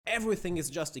everything is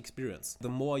just experience. The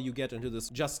more you get into this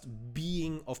just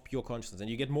being of pure consciousness, and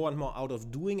you get more and more out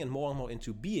of doing and more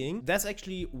into being, that's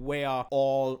actually where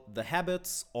all the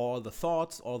habits, all the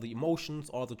thoughts, all the emotions,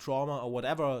 all the trauma, or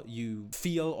whatever you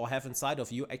feel or have inside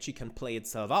of you actually can play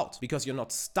itself out, because you're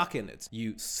not stuck in it.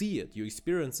 You see it, you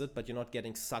experience it, but you're not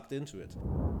getting sucked into it.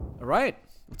 All right.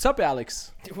 What's up,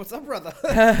 Alex? What's up, brother?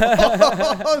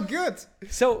 Oh, good.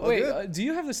 So, wait, do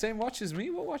you have the same watch as me?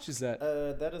 What watch is that?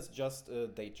 That is just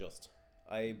Datejust.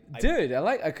 Dude, I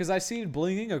like, because I see it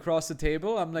blinging across the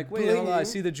table. I'm like, wait, hold on, I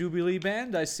see the Jubilee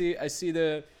band. I see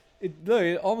the.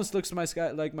 It almost looks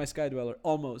like my Sky Dweller,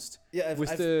 almost. Yeah,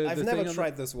 I've never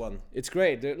tried this one. It's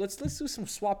great, dude. Let's do some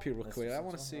swap here real quick. I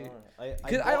want to see.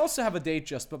 I also have a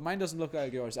Datejust, but mine doesn't look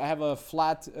like yours. I have a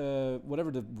flat,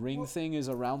 whatever the ring thing is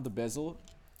around the bezel.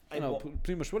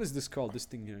 Pretty much. What is this called? This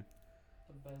thing here.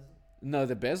 The bezel. No,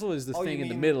 the bezel is the thing in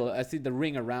the middle. I think the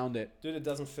ring around it. Dude, it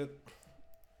doesn't fit.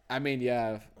 I mean,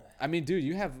 yeah. I mean, dude,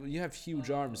 you have huge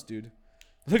arms, dude.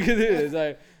 Look at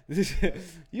this.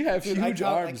 You have huge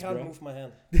arms, bro. I can't move my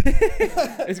hand.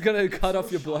 It's gonna cut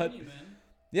off your blood. Shiny, man.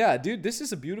 Yeah, dude, this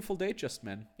is a beautiful Datejust,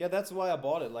 man. Yeah, that's why I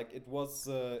bought it. Like, it was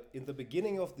in the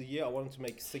beginning of the year, I wanted to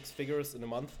make 6 figures in a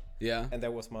month. Yeah. And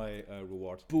that was my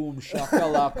reward. Boom,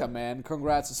 shakalaka, man.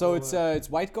 Congrats. So it's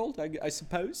white gold, I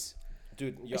suppose.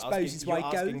 Dude, you're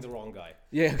asking the wrong guy.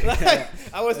 Yeah. Okay.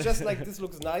 I was just like, this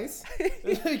looks nice.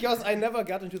 Because I never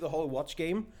got into the whole watch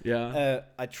game. Yeah.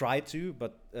 I tried to,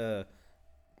 but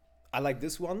I like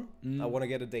this one. I want to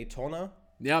get a Daytona.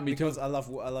 Yeah, me because too.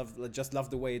 I just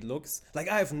love the way it looks. Like,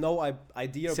 I have no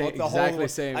idea about the exactly whole.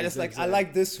 Same. I just I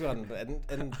like this one,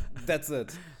 and that's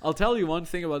it. I'll tell you one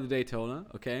thing about the Daytona.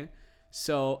 Okay,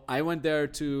 so I went there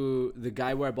to the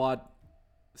guy where I bought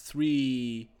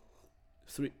two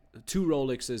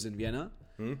Rolexes in Vienna,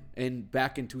 and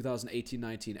back in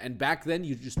 2018-19, and back then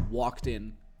you just walked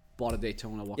in, bought a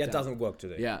Daytona, walked out. It doesn't work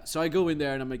today. Yeah, so I go in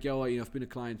there and I'm like, yo, I've been a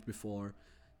client before.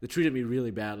 They treated me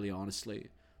really badly, honestly.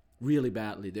 Really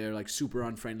badly. They're like super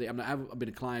unfriendly. I've been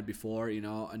a client before,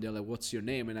 and they're like, what's your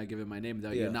name? And I give them my name.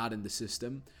 They're like, you're not in the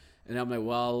system. And I'm like,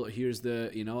 well, here's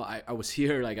the, I was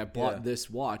here, like I bought this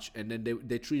watch, and then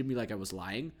they treated me like I was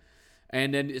lying.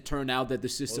 And then it turned out that the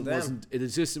system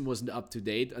wasn't up to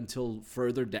date until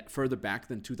further back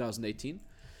than 2018.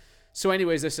 So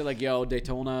anyways, they said like, yo,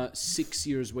 Daytona, 6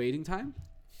 years waiting time.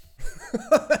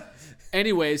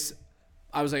 Anyways,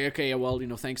 I was like, okay, yeah, well,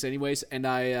 thanks anyways. And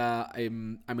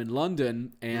I'm in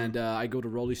London, and I go to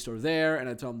Rolly store there, and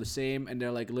I tell them the same. And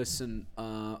they're like, listen,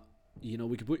 we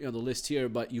can put you on the list here,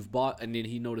 but you've bought. And then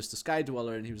he noticed the Sky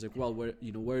Dweller, and he was like, well, where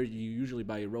do you usually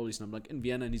buy your Rollies? And I'm like, in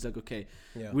Vienna. And he's like, okay,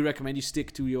 we recommend you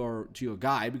stick to your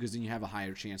guy, because then you have a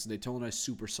higher chance. And Daytona is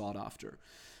super sought after.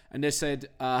 And they said,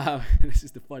 this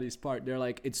is the funniest part. They're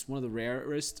like, it's one of the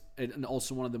rarest and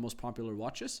also one of the most popular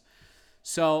watches.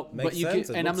 So, Makes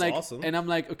sense. And I'm like, awesome. And I'm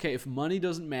like, okay, if money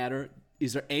doesn't matter,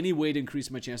 is there any way to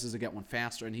increase my chances to get one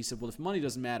faster? And he said, well, if money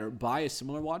doesn't matter, buy a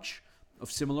similar watch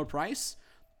of similar price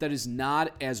that is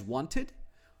not as wanted.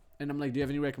 And I'm like, do you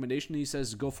have any recommendation? He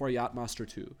says, go for a Yachtmaster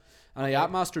 2. And a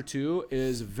Yachtmaster 2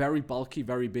 is very bulky,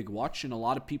 very big watch, and a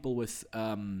lot of people with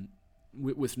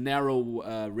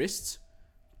narrow wrists,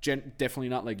 definitely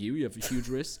not like you have huge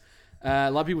wrists. A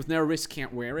lot of people with narrow wrists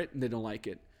can't wear it, and they don't like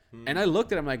it. And I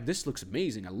looked at it, I'm like, this looks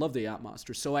amazing. I love the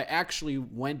Yachtmaster. So I actually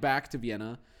went back to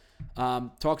Vienna,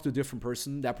 talked to a different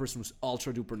person. That person was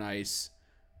ultra duper nice.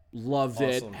 Loved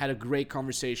it. Had a great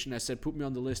conversation. I said, put me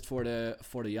on the list for the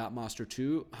Yachtmaster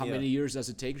 2. How many years does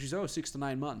it take? She said, 6 to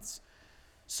 9 months.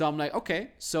 So I'm like, okay.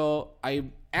 So I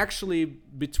actually,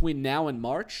 between now and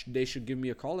March, they should give me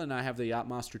a call, and I have the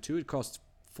Yachtmaster 2. It costs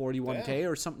 $41K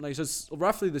or something like so. It's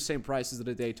roughly the same price as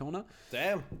the Daytona.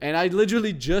 Damn. And I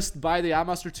literally just buy the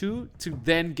Yachtmaster 2 to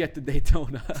then get the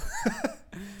Daytona.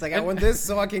 It's like, I want this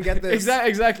so I can get this.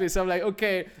 Exactly. So I'm like,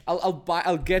 okay,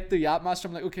 I'll get the Yachtmaster.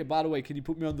 I'm like, okay, by the way, can you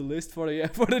put me on the list for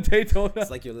the Daytona?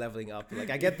 It's like you're leveling up. Like,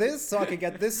 I get this so I can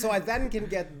get this, so I then can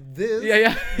get this.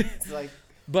 Yeah. It's like,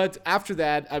 but after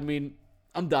that, I mean,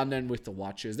 I'm done then with the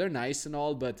watches. They're nice and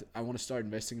all, but I want to start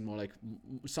investing in more like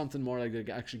something more like that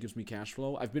actually gives me cash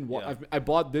flow. I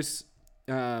bought this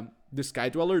Sky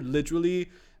Dweller literally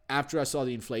after I saw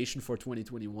the inflation for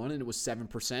 2021, and it was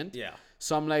 7%. Yeah.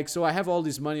 So I'm like, so I have all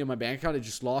this money on my bank account. It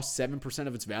just lost 7%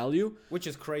 of its value. Which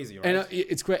is crazy, right? And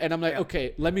it's great. And I'm like,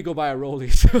 okay, let me go buy a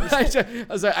Rollie. So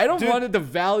I was like, I don't want the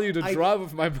value to drop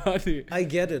of my money. I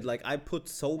get it. Like, I put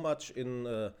so much in,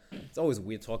 it's always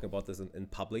weird talking about this in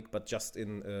public, but just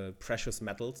in precious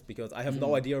metals, because I have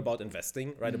no idea about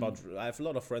investing, right? I have a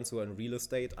lot of friends who are in real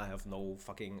estate. I have no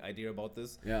fucking idea about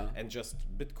this. Yeah. And just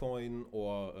Bitcoin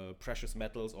or precious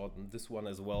metals or this one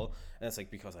as well. And it's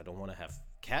like, because I don't want to have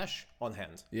cash on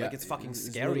hand. Yeah. Like, it's fucking As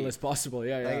scary. little as possible.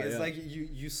 Yeah, Like, it's like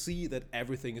you see that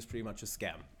everything is pretty much a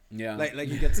scam. Yeah. Like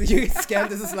you get scammed.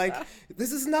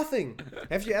 This is nothing.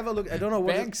 Have you ever looked? I don't know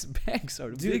what banks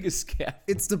are the biggest scam.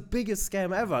 It's the biggest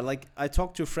scam ever. Like, I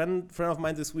talked to a friend of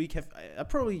mine this week.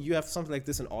 Probably you have something like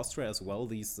this in Austria as well.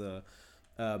 These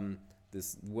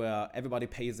this where everybody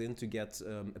pays in to get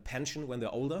a pension when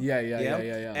they're older. Yeah.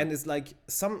 And it's like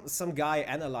some guy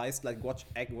analyzed like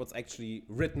what's actually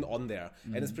written on there,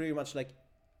 and it's pretty much like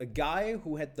a guy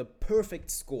who had the perfect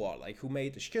score, like who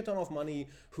made a shit ton of money,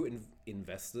 who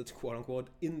invested, quote unquote,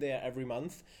 in there every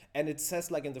month. And it says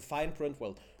like in the fine print,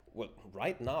 well,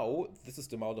 right now, this is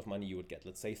the amount of money you would get.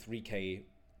 Let's say 3K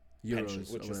pension,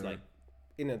 which is like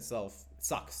in itself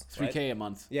sucks. 3K right? a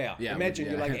month. Yeah. Imagine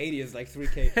you're like 80 is like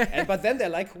 3K. But then they're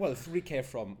like, well,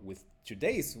 3K with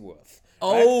today's worth.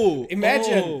 Right?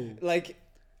 Imagine like,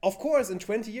 of course, in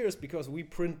 20 years, because we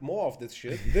print more of this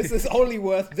shit, this is only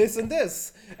worth this and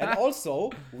this. And also,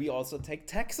 we also take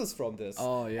taxes from this.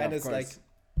 Oh, yeah, and of it's course.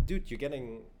 like, dude, you're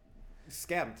getting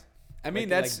scammed. I mean,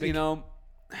 Like, that's, big- you know,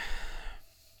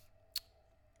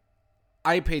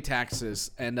 I pay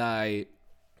taxes, and I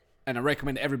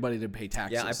recommend everybody to pay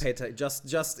taxes. Yeah, I pay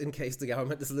just in case the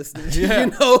government is listening. Yeah.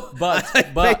 You know, But I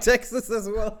pay taxes as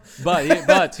well. But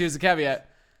here's the caveat.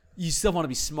 You still want to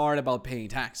be smart about paying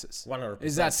taxes. 100%.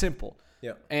 It's that simple.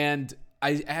 Yeah. And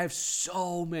I have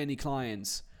so many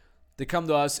clients that come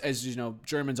to us as, you know,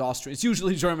 Germans, Austrians. It's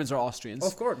usually Germans or Austrians.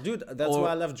 Of course, dude. That's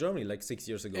why I left Germany like 6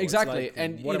 years ago. It's Exactly. like,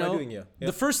 And what you am know, I doing here? Yeah.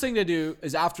 the first thing they do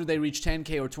is after they reach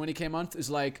 10K or 20K a month is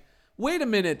like, wait a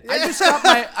minute, I just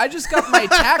got my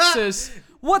taxes.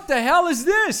 What the hell is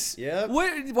this? Yeah.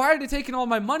 Why are they taking all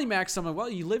my money, Max? I'm like, well,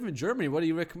 you live in Germany. What do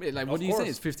you recommend? Like, what do you think?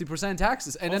 It's 50%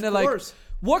 taxes. And then they're like,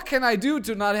 what can I do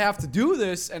to not have to do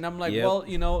this? And I'm like, well,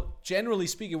 you know, generally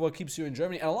speaking, what keeps you in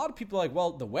Germany? And a lot of people are like,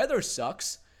 well, the weather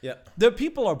sucks. Yeah. The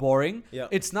people are boring. Yeah.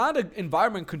 It's not an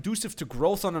environment conducive to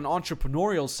growth on an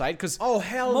entrepreneurial site. Because oh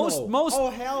hell no. Most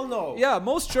Yeah,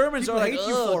 most Germans People are like, hate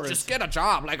you for it. just get a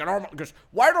job like a normal. Because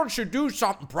why don't you do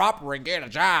something proper and get a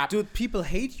job? Dude, people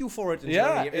hate you for it in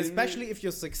Yeah, Germany, especially if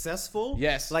you're successful.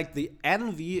 Yes. Like, the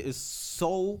envy is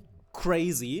so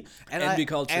crazy. And Envy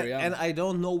culture, and I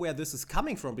don't know where this is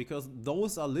coming from, because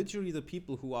those are literally the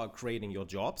people who are creating your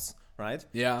jobs, right?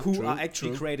 Yeah, Who true, are actually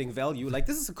true. creating value. Like,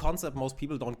 this is a concept most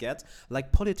people don't get.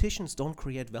 Like, politicians don't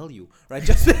create value, right?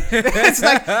 Just it's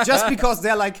like, just because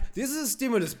they're like, this is a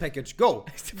stimulus package. Go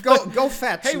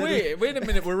fetch. Hey, little- wait a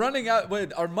minute. We're running out.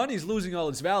 Wait, our money's losing all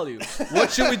its value.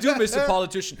 What should we do, Mr.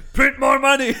 Politician? Print more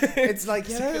money. It's like,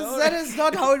 that is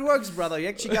not how it works, brother. You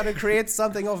actually got to create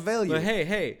something of value. But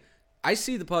hey, I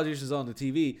see the politicians on the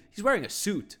TV. He's wearing a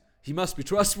suit. He must be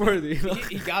trustworthy.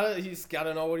 He's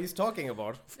gotta know what he's talking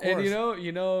about. Of course.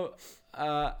 And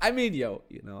I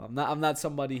mean, I'm not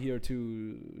somebody here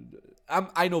to.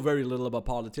 I know very little about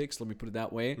politics. Let me put it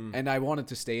that way, and I wanted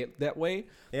to stay it that way.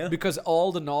 Yeah. Because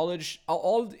all the knowledge,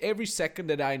 every second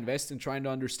that I invest in trying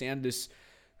to understand this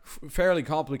fairly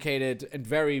complicated and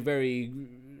very, very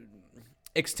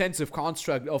extensive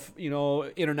construct of, you know,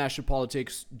 international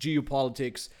politics,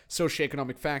 geopolitics,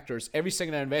 socioeconomic factors. Every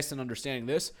second I invest in understanding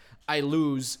this, I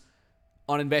lose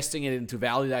on investing it into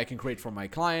value that I can create for my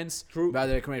clients, True. value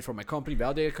that I can create for my company,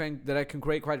 value that I can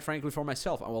create, quite frankly, for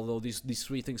myself. Although these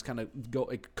three things kind of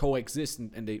coexist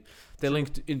and they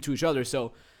link into each other.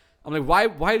 So I'm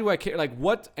like, why do I care? Like,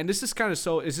 what? And this is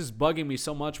this is bugging me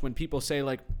so much when people say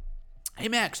like, hey,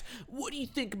 Max, what do you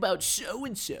think about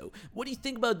so-and-so? What do you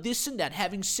think about this and that?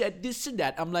 Having said this and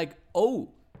that, I'm like, oh,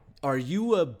 are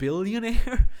you a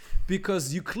billionaire?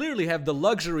 Because you clearly have the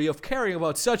luxury of caring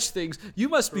about such things. You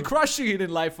must be crushing it in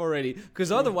life already.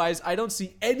 Because otherwise, I don't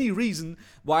see any reason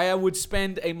why I would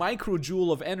spend a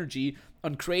microjoule of energy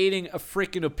on creating a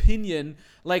freaking opinion.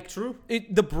 Like, True.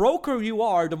 The broker you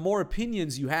are, the more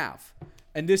opinions you have.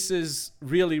 And this is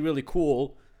really, really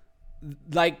cool.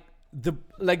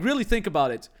 Really think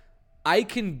about it. I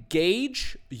can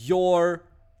gauge your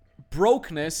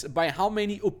brokenness by how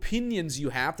many opinions you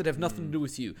have that have nothing to do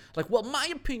with you. Like, well, my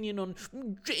opinion on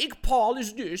Jake Paul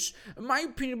is this, my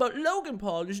opinion about Logan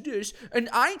Paul is this, and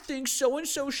I think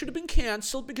so-and-so should have been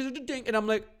canceled because of the thing. And I'm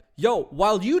like, yo,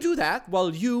 while you do that,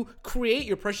 while you create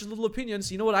your precious little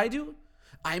opinions, you know what I do?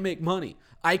 I make money.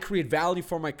 I create value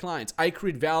for my clients. I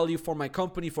create value for my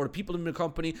company, for the people in the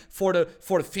company, for the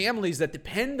families that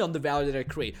depend on the value that I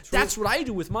create. True. That's what I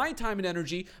do with my time and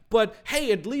energy. But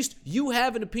hey, at least you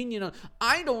have an opinion on,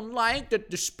 I don't like that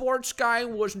the sports guy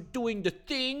wasn't doing the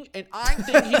thing and I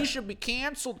think he should be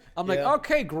canceled. I'm like,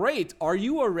 okay, great. Are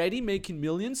you already making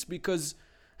millions? Because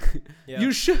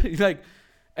you should, like,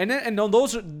 And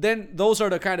those are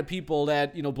the kind of people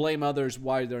that, you know, blame others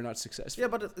why they're not successful. Yeah,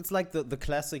 but it's like the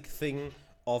classic thing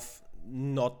of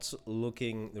not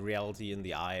looking the reality in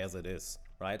the eye as it is,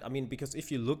 right? I mean, because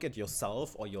if you look at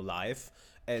yourself or your life,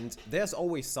 and there's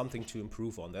always something to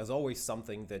improve on, there's always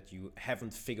something that you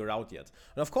haven't figured out yet.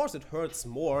 And of course, it hurts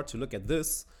more to look at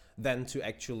this than to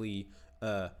actually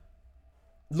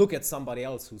look at somebody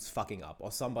else who's fucking up,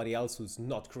 or somebody else who's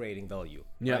not creating value,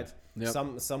 right?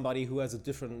 Yep. Somebody who has a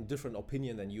different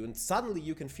opinion than you, and suddenly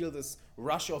you can feel this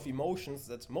rush of emotions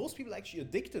that most people are actually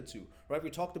addicted to, right? We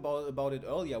talked about it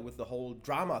earlier with the whole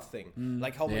drama thing,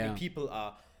 like how many people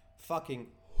are fucking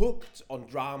hooked on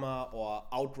drama or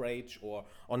outrage, or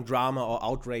on drama or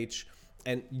outrage.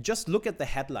 And just look at the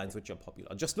headlines which are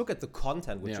popular. Just look at the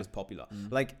content which is popular.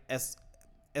 Like, as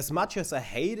much as I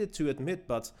hate it to admit,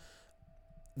 but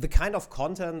the kind of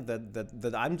content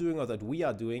that I'm doing or that we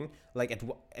are doing, like at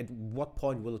what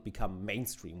point will it become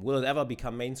mainstream? Will it ever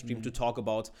become mainstream to talk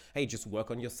about, hey, just work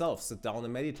on yourself, sit down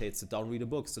and meditate, sit down, read a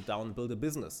book, sit down and build a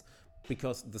business?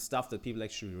 Because the stuff that people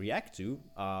actually react to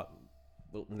are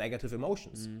negative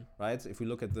emotions, right? If we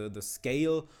look at the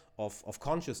scale of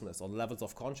consciousness or levels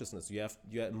of consciousness, you have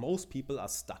most people are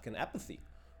stuck in apathy,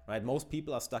 right? Most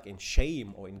people are stuck in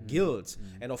shame or in guilt.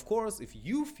 And of course, if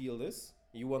you feel this,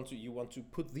 you want to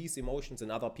put these emotions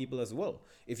in other people as well.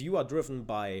 If you are driven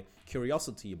by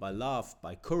curiosity, by love,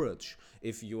 by courage,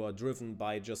 if you are driven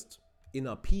by just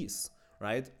inner peace,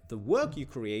 right? The work you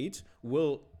create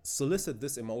will solicit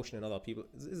this emotion in other people.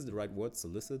 Is it the right word?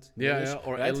 Solicit? Yeah,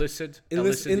 or right? Elicit,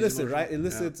 right?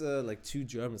 Elicit, like two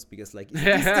German speakers. Like, is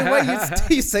this the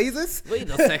way you say this? Wait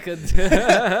a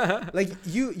second. Like,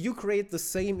 you create the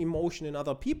same emotion in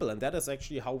other people, and that is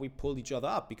actually how we pull each other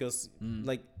up. Because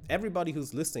like everybody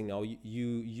who's listening now,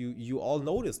 you all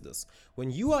notice this.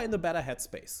 When you are in a better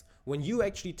headspace, when you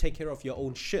actually take care of your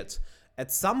own shit,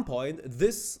 at some point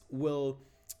this will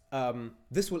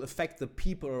affect the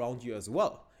people around you as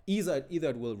well. Either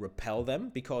it will repel them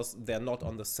because they're not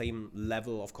on the same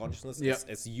level of consciousness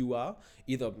as you are,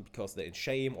 either because they're in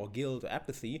shame or guilt or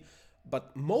apathy.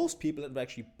 But most people it will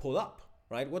actually pull up,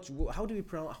 right? How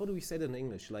do we say that in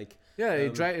English? Like,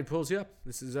 it pulls you up.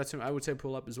 That's I would say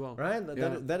pull up as well, right?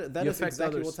 That is exactly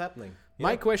others. What's happening.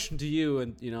 My question to you,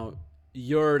 and you know,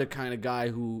 you're the kind of guy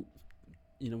who,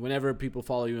 you know, whenever people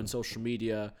follow you on social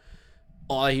media,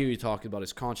 all I hear you talking about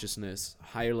is consciousness,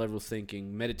 higher level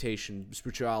thinking, meditation,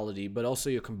 spirituality, but also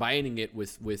you're combining it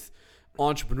with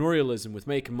entrepreneurialism, with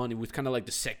making money, with kind of like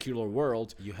the secular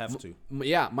world. You have to.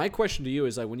 My question to you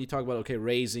is like, when you talk about, okay,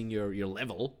 raising your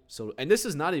level. So, and this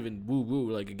is not even woo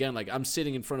woo. Like, again, like I'm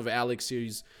sitting in front of Alex here.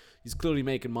 He's clearly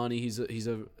making money.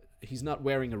 He's not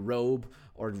wearing a robe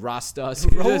or rastas.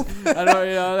 Robe? I don't,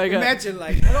 you know, like imagine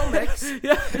like, hello Max.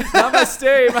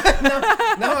 Namaste.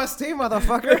 Namaste,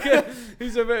 motherfucker.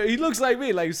 Okay. He looks like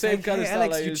me, like same kind of style.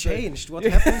 Alex, you changed. What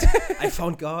happened? I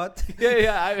found God.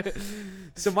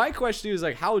 So my question is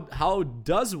like, how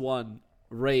does one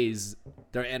raise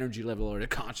their energy level or their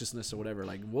consciousness or whatever?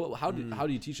 Like, how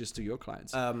do you teach this to your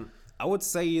clients? I would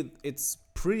say it's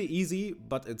pretty easy,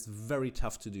 but it's very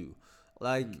tough to do.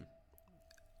 Like.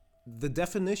 The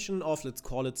definition of, let's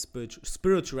call it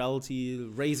spirituality,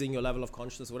 raising your level of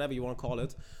consciousness, whatever you want to call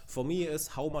it, for me is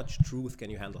how much truth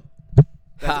can you handle?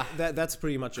 That's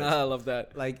pretty much it. I love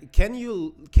that. Like, can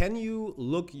you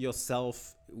look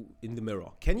yourself in the mirror?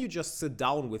 Can you just sit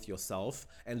down with yourself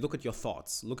and look at your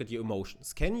thoughts, look at your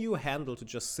emotions? Can you handle to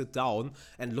just sit down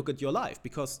and look at your life?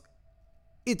 Because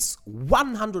it's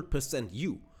 100%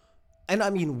 you. And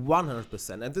I mean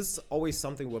 100%. And this is always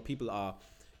something where people are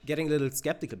getting a little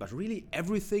skeptical, but really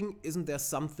everything, isn't there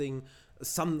something,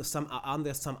 aren't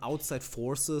there some outside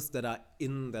forces that are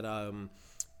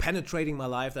penetrating my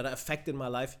life, that are affecting my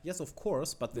life? Yes, of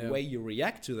course, but the way you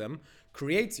react to them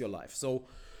creates your life. So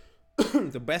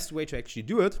the best way to actually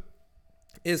do it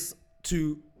is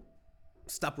to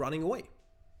stop running away.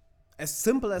 As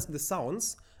simple as this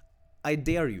sounds, I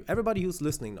dare you, everybody who's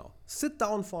listening now, sit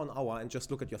down for an hour and just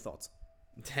look at your thoughts.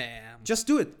 Damn. Just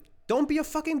do it. Don't be a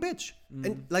fucking bitch.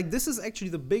 And like, this is actually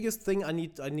the biggest thing I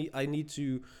need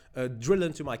to drill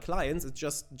into my clients. It's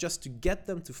just to get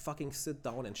them to fucking sit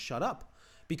down and shut up,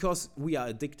 because we are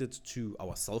addicted to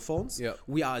our cell phones. Yep.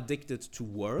 We are addicted to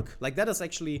work. Like, that is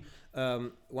actually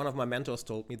one of my mentors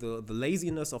told me, the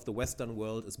laziness of the Western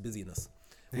world is busyness.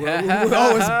 We're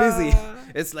always busy.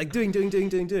 It's like doing,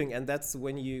 and that's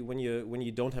when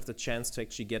you don't have the chance to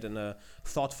actually get in a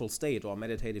thoughtful state or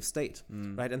meditative state,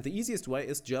 right? And the easiest way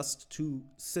is just to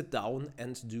sit down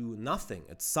and do nothing.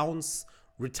 It sounds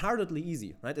retardedly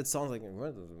easy, right? It sounds like,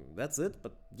 well, that's it,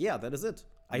 but yeah, that is it.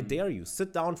 I dare you,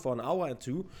 sit down for an hour or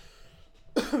two,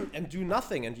 and do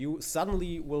nothing, and you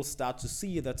suddenly will start to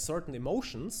see that certain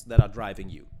emotions that are driving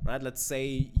you, right? Let's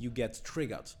say you get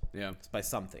triggered by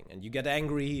something, and you get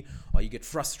angry or you get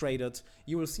frustrated.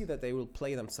 You will see that they will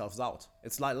play themselves out.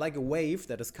 It's like a wave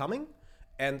that is coming,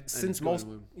 and since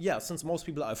most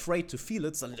people are afraid to feel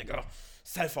it, suddenly like, oh,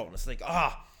 cell phone. It's like,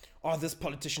 oh, this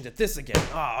politician did this again.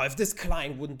 If this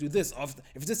client wouldn't do this, or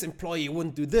if this employee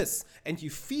wouldn't do this, and you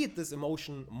feed this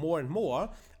emotion more and more.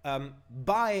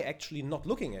 By actually not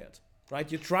looking at it,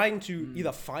 right? You're trying to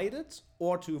either fight it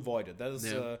or to avoid it. That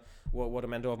is what a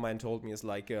mentor of mine told me is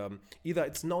like, either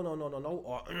it's no,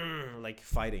 or like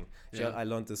fighting. I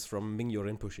learned this from Mingyo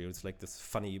Rinpoche. It's like this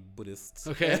funny Buddhist,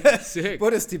 sick.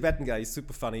 Buddhist Tibetan guy. He's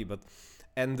super funny,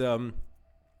 and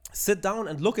sit down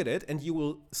and look at it, and you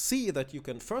will see that you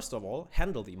can, first of all,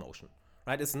 handle the emotion,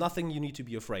 right? It's nothing you need to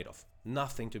be afraid of.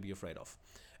 Nothing to be afraid of.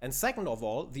 And second of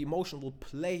all, the emotion will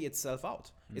play itself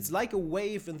out. It's like a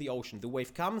wave in the ocean. The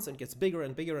wave comes and gets bigger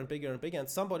and bigger and bigger and bigger, and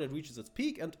somebody reaches its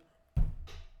peak and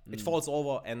it falls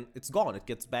over and it's gone.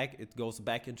 It goes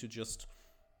back into just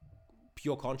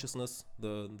pure consciousness,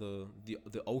 the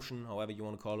ocean, however you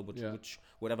want to call it, which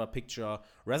whatever picture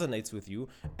resonates with you.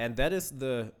 And that is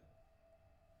the,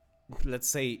 let's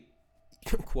say,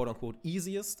 quote unquote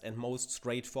easiest and most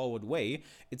straightforward way.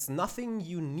 It's nothing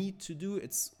you need to do.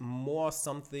 It's more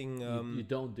something you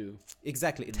don't do.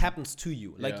 Exactly. It happens to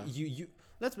you. Like you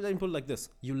let me put it like this.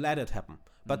 You let it happen.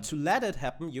 But to let it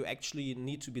happen, you actually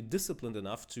need to be disciplined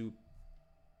enough to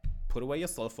put away your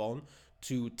cell phone,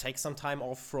 to take some time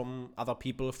off from other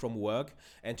people, from work,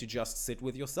 and to just sit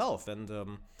with yourself. And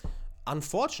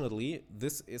unfortunately,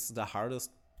 this is the hardest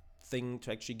thing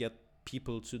to actually get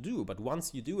people to do. But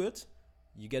once you do it,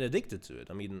 you get addicted to it.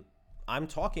 I mean, I'm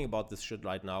talking about this shit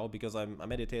right now because I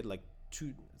meditate like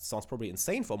it sounds probably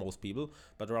insane for most people,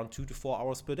 but around 2 to 4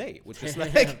 hours per day, which is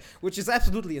like, which is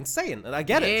absolutely insane. And I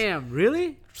get it. Damn,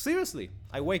 really? Seriously.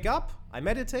 I wake up, I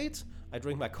meditate, I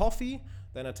drink my coffee,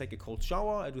 then I take a cold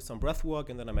shower, I do some breath work,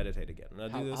 and then I meditate again. And I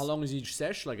do this. How long is each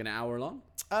sesh? Like an hour long?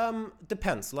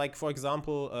 Depends. Like, for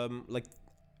example, like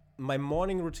my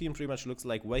morning routine pretty much looks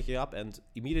like waking up and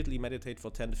immediately meditate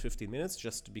for 10 to 15 minutes,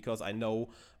 just because I know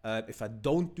if I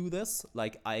don't do this,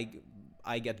 like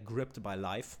I get gripped by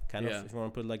life, kind of, if you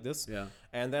want to put it like this. Yeah.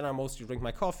 And then I mostly drink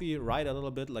my coffee, write a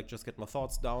little bit, like just get my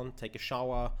thoughts down, take a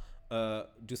shower,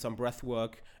 do some breath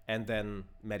work, and then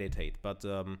meditate. But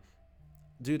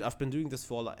dude, I've been doing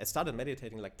this I started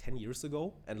meditating like 10 years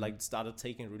ago, and like started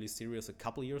taking it really serious a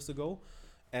couple years ago.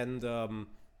 And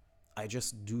I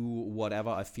just do whatever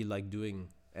I feel like doing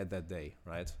at that day,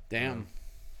 right? Damn.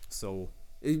 So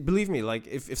believe me, like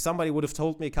if somebody would have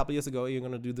told me a couple years ago, you're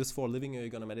gonna do this for a living, or you're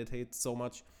gonna meditate so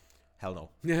much, hell no.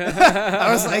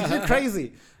 I was like, you're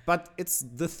crazy. But it's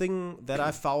the thing that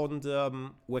I found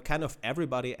where kind of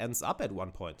everybody ends up at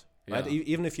one point, right?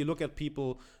 Even if you look at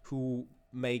people who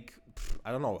make,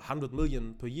 I don't know, 100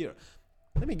 million per year.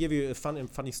 Let me give you a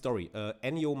funny story.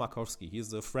 Ennio Markowski,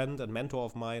 he's a friend and mentor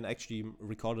of mine. I actually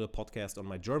recorded a podcast on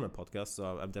my German podcast,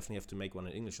 so I definitely have to make one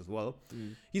in English as well.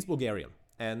 He's Bulgarian,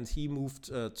 and he moved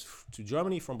to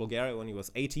Germany from Bulgaria when he was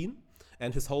 18,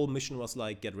 and his whole mission was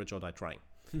like, get rich or die trying.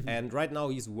 And right now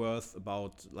he's worth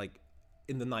about like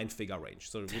in the 9-figure range,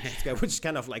 so which is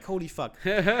kind of like, holy fuck.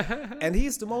 And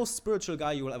he's the most spiritual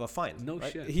guy you will ever find. No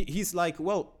shit. He's like,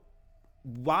 well,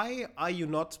 why are you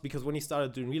not, because when he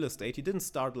started doing real estate, he didn't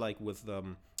start like with a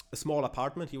small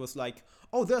apartment. He was like,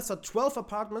 oh, there's 12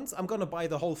 apartments, I'm gonna buy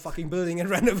the whole fucking building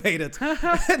and renovate it.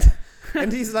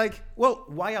 And he's like, well,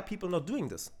 why are people not doing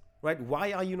this, right?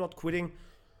 Why are you not quitting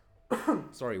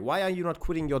why are you not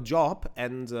quitting your job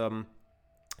and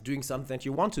doing something that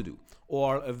you want to do?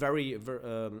 Or a very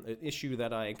an issue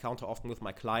that I encounter often with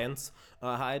my clients.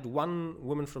 I had one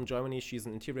woman from Germany. She's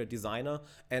an interior designer,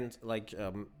 and like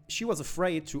she was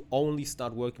afraid to only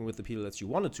start working with the people that she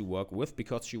wanted to work with,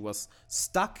 because she was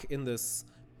stuck in this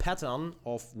pattern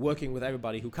of working with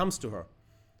everybody who comes to her,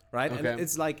 right? Okay. And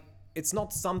it's like, it's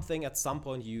not something at some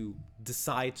point you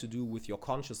decide to do with your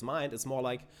conscious mind. It's more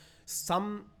like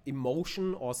some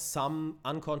emotion or some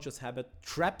unconscious habit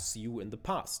traps you in the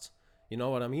past. You know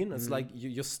what I mean? It's like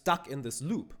you're stuck in this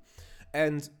loop.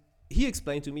 And he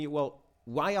explained to me, well,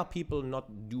 why are people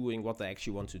not doing what they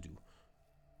actually want to do?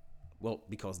 Well,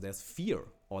 because there's fear,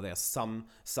 or there's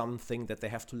something that they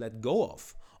have to let go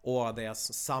of, or there's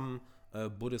some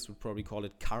Buddhists would probably call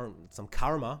it some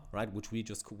karma, right? Which we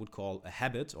just would call a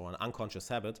habit or an unconscious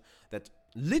habit that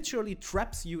literally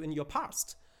traps you in your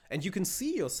past. And you can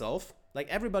see yourself like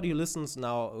everybody who listens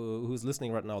now, who's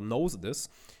listening right now knows this.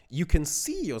 You can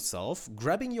see yourself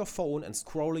grabbing your phone and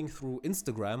scrolling through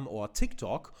Instagram or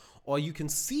TikTok, or you can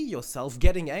see yourself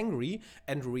getting angry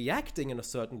and reacting in a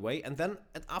certain way. And then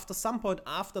after some point,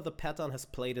 after the pattern has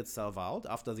played itself out,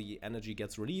 after the energy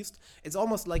gets released, it's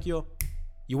almost like you're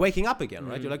waking up again,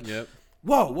 right? You're like,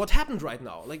 whoa, what happened right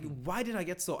now? Like, why did I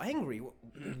get so angry?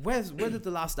 Where did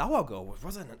the last hour go?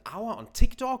 Was it an hour on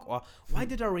TikTok? Or why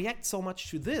did I react so much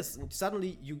to this? And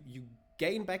suddenly you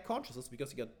gain back consciousness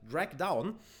because you got dragged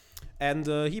down. And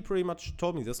he pretty much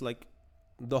told me this, like,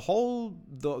 the whole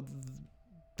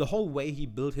way he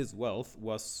built his wealth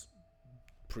was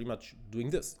pretty much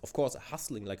doing this. Of course,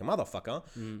 hustling like a motherfucker.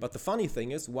 But the funny thing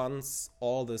is, once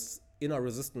all this inner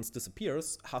resistance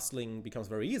disappears, hustling becomes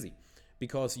very easy.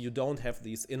 Because you don't have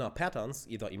these inner patterns,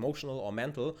 either emotional or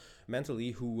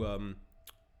mentally, who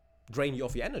drain you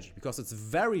of your energy. Because it's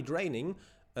very draining,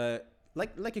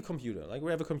 like a computer. Like we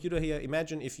have a computer here.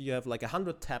 Imagine if you have like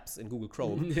 100 tabs in Google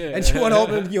Chrome and you want to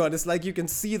open a new one. It's like you can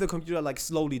see the computer like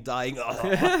slowly dying.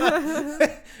 And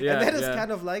that is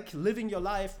kind of like living your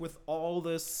life with all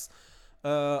this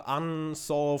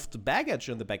unsolved baggage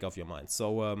in the back of your mind.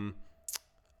 So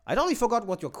I totally forgot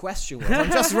what your question was.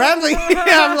 I'm just rambling.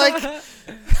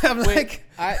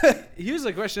 Here's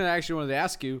a question I actually wanted to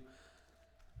ask you.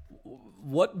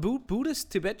 What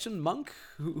Buddhist Tibetan monk?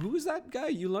 Who is that guy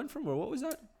you learned from, or what was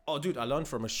that? Oh, dude, I learned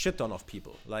from a shit ton of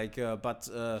people. But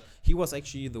he was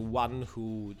actually the one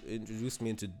who introduced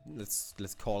me into let's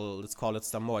call it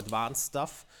some more advanced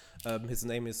stuff. His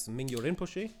name is Mingyo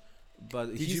Rinpoche.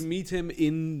 But did you meet him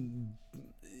in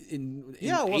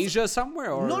Asia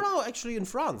somewhere, or no, actually in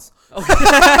France. Okay.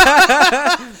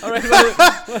 All right.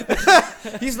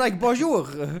 He's like, bonjour.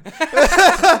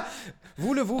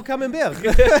 Voulez-vous camembert?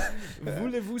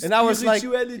 Voulez-vous and I was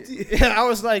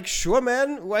like, sure,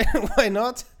 man. Why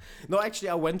not? No, actually,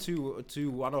 I went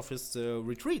to one of his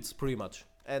retreats, pretty much,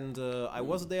 and I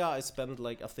was there. I spent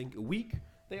I think a week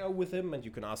there with him, and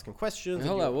you can ask him questions.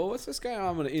 Hold on, what's this guy?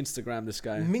 I'm gonna Instagram this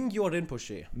guy. Mingyo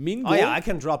Rinpoche. Mingyo? Oh yeah, I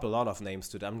can drop a lot of names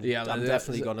to them. I'm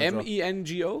definitely gonna drop.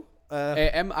 Mengo?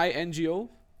 Mingo?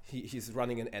 He's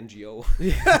running an NGO.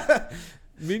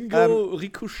 Mingo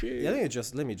Ricochet. Yeah,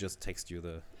 let me just text you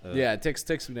the.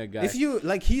 Text me that guy. If you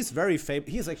he's very famous.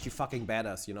 He's actually fucking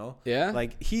badass, you know. Yeah.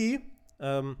 Like he,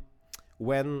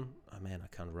 when I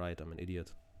can't write. I'm an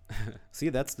idiot. See,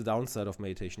 that's the downside of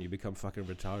meditation. You become fucking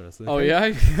retarded. Like, oh yeah.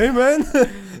 Hey man.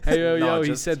 Hey yo,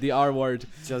 he said the R word.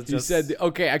 He said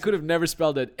okay. I could have never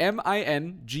spelled it.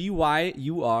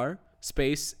 MINGYUR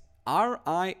space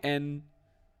RINPOCHE.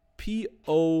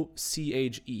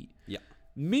 Yeah.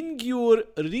 Mingyur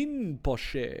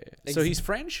Rinpoche. So he's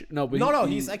French? No,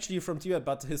 he's actually from Tibet,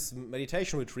 but his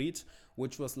meditation retreat,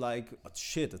 which was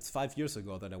it's 5 years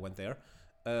ago that I went there,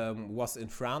 was in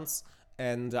France.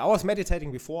 And I was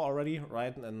meditating before already,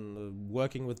 right? And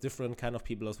working with different kind of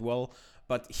people as well.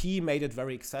 But he made it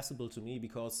very accessible to me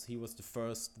because he was the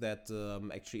first that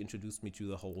actually introduced me to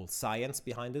the whole science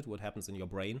behind it, what happens in your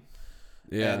brain.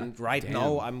 Yeah. And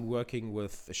now I'm working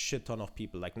with a shit ton of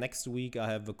people. Like next week, I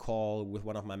have a call with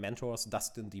one of my mentors,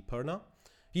 Dustin D. Perna.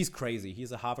 He's crazy.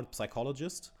 He's a Harvard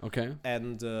psychologist. Okay.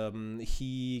 And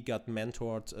he got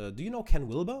mentored. Do you know Ken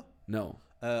Wilber? No.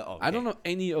 Okay. I don't know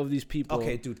any of these people.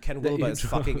 Okay, dude, Ken Wilber is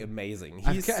fucking amazing.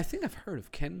 I think I've heard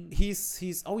of Ken. We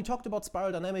talked about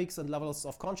spiral dynamics and levels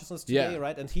of consciousness today,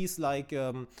 right? And he's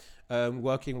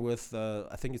working with,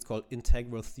 I think it's called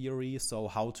integral theory. So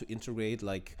how to integrate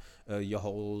your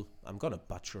whole, I'm going to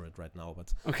butcher it right now,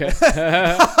 but. Okay.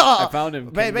 I found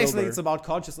him. Basically, it's about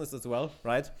consciousness as well,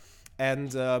 right?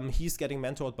 And he's getting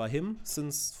mentored by him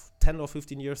since 10 or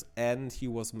 15 years. And he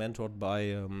was mentored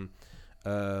by,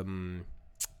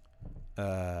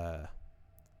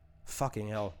 fucking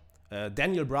hell,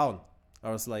 Daniel Brown.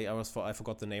 I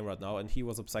forgot the name right now, and he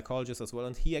was a psychologist as well,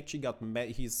 and he actually got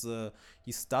he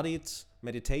studied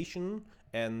meditation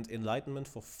and enlightenment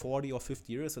for 40 or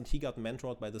 50 years, and he got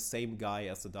mentored by the same guy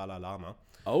as the Dalai Lama.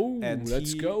 Oh, and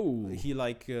let's go. He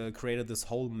created this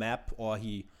whole map, or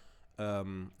he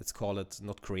let's call it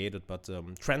not created, but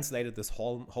translated this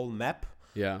whole map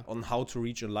on how to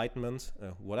reach enlightenment,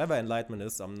 whatever enlightenment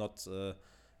is. I'm not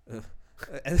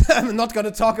going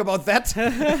to talk about that.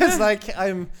 It's like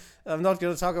I'm not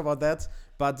going to talk about that.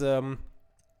 But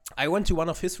I went to one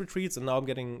of his retreats, and now I'm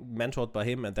getting mentored by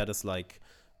him, and that is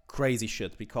crazy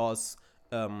shit. Because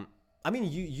you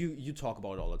talk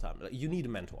about it all the time. You need a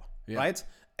mentor, right?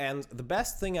 And the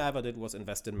best thing I ever did was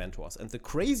invest in mentors. And the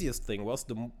craziest thing was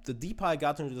the deeper I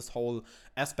got into this whole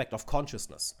aspect of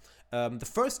consciousness.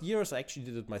 The first years I actually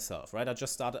did it myself, right? I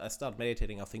started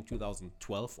meditating, I think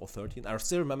 2012 or 13. I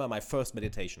still remember my first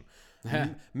meditation.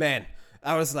 Man,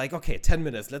 I was like, okay, 10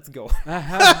 minutes, let's go.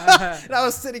 And I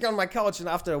was sitting on my couch, and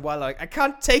after a while, like, I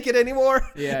can't take it anymore.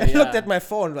 I looked at my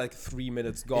phone, like 3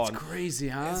 minutes gone. It's crazy,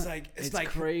 huh? It's like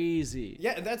crazy.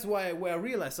 Yeah, and that's where I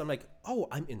realized, I'm like, oh,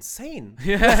 I'm insane.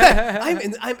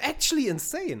 I'm actually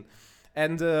insane.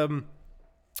 And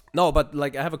no, but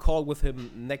like I have a call with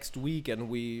him next week, and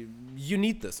you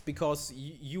need this because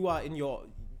you are in your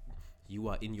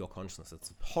consciousness.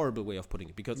 It's a horrible way of putting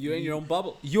it, because you're in your own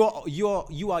bubble. You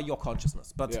are your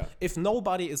consciousness. But if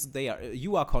nobody is there,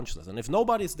 you are consciousness, and if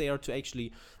nobody is there to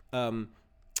actually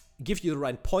give you the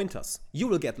right pointers, you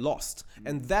will get lost.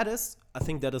 And I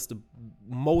think that is the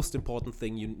most important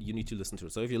thing you need to listen to.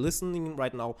 So if you're listening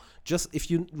right now, just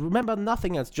if you remember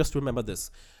nothing else, just remember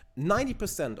this.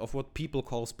 90% of what people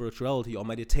call spirituality or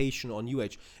meditation or New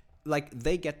Age, like,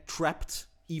 they get trapped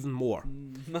even more.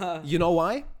 You know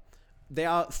why? There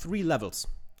are 3 levels.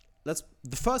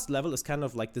 The first level is kind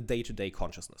of like the day-to-day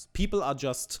consciousness. People are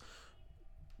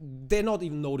they're not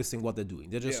even noticing what they're doing.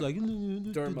 They're just like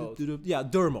Derm mode. Yeah,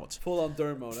 derm mode. Full on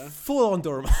derm mode, huh? Full on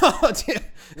derm mode. Yeah.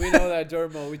 We know that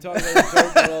derm mode. We talk about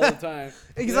derm mode all the time.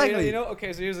 Exactly. You know,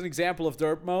 okay, so here's an example of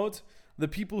derp mode. The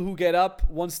people who get up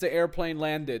once the airplane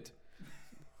landed.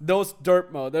 Those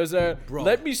derp mode. There's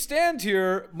let me stand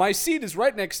here. My seat is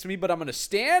right next to me, but I'm going to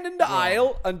stand in the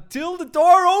aisle until the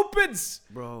door opens.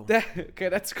 Bro.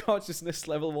 That's consciousness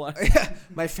level 1.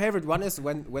 My favorite one is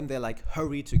when they're like,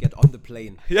 hurry to get on the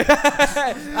plane. Yeah.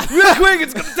 Real quick,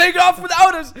 it's going to take off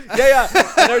without us. Yeah.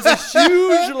 And there's a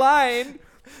huge line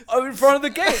in front of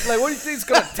the gate. Like, what do you think? It's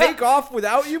going to take off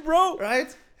without you, bro?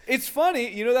 Right? It's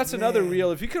funny. You know, that's another reel.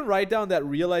 If you can write down that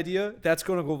real idea, that's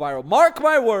going to go viral. Mark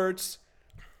my words.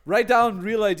 Write down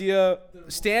real idea.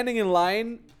 Standing in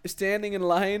line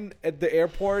at the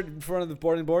airport in front of the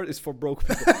boarding board is for broke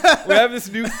people. We have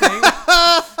this new thing.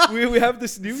 we have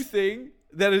this new thing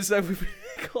that is like, we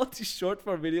call these short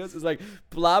form videos. It's like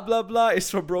blah blah blah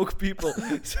is for broke people.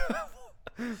 So,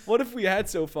 what if we had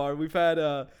so far? We've had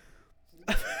I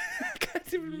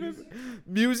can't even remember.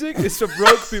 Music is for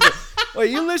broke people. Are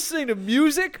you listening to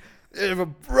music? For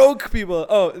broke people.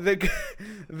 Oh,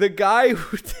 the guy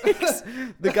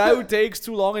who takes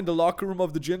too long in the locker room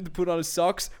of the gym to put on his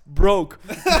socks, broke.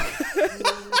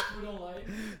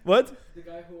 What? The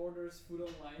guy who orders food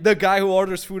online. The guy who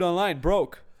orders food online,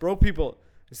 broke. Broke people.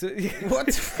 What?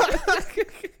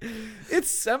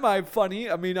 It's semi funny.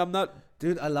 I mean, I'm not.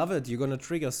 Dude, I love it. You're gonna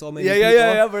trigger so many people.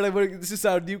 Yeah. This is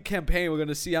our new campaign. We're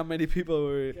gonna see how many people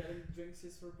were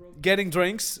getting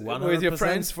drinks 100%. with your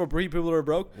friends for people who are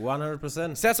broke.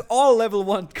 100%. So that's all level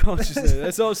 1 consciousness.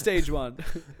 That's all stage 1.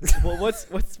 Well,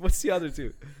 what's the other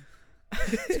 2?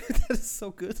 That is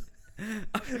so good.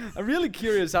 I'm really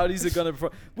curious how these are gonna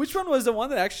perform. Which one was the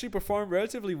one that actually performed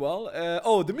relatively well?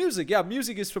 The music. Yeah,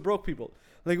 music is for broke people.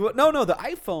 Like what? No, the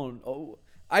iPhone. Oh,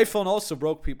 iPhone also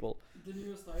broke people. The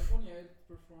newest iPhone, it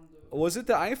performed. Was it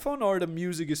the iPhone or the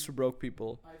music is for broke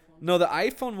people? iPhone. No, the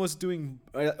iPhone was doing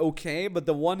okay, but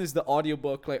the one is the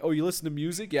audiobook. Like, oh, you listen to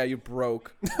music? Yeah, you're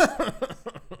broke.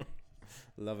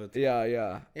 Love it. Yeah.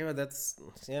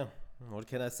 Yeah, what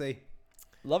can I say?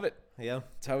 Love it. Yeah.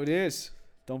 That's how it is.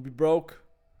 Don't be broke.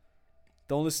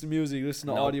 Don't listen to music. Listen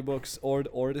to audiobooks or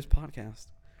this podcast.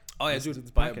 Oh yeah,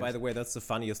 dude. By the way, that's the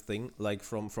funniest thing. Like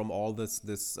from all this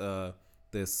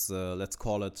let's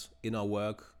call it inner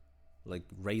work, like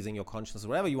raising your consciousness,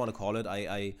 whatever you want to call it.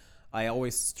 I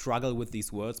always struggle with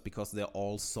these words because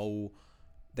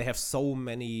they have so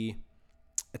many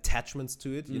attachments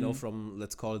to it, you know, from,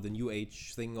 let's call it the New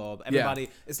Age thing, or everybody.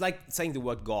 It's like saying the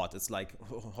word God. It's like,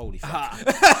 holy fuck.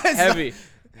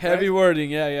 Heavy wording,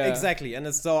 yeah. Exactly,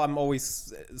 and so I'm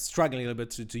always struggling a little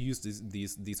bit to use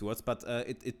these words, but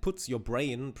it puts your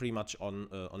brain pretty much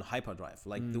on hyperdrive.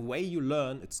 Like the way you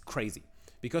learn, it's crazy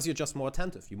because you're just more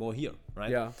attentive, you're more here,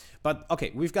 right? Yeah. But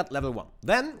okay, we've got level 1.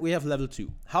 Then we have level 2.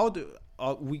 How do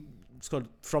we? So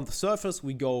from the surface,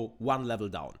 we go 1 level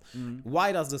down.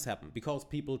 Why does this happen? Because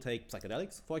people take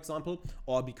psychedelics, for example,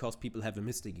 or because people have a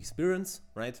mystic experience,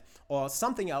 right? Or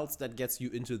something else that gets you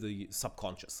into the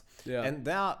subconscious. Yeah. And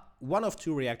there are one of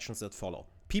 2 reactions that follow.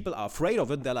 People are afraid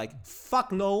of it. They're like,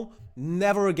 fuck no,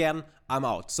 never again, I'm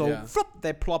out. So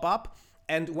they plop up.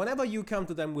 And whenever you come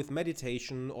to them with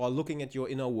meditation or looking at your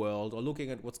inner world or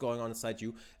looking at what's going on inside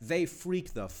you, they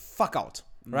freak the fuck out,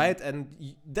 right? And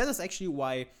that is actually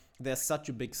why there's such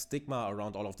a big stigma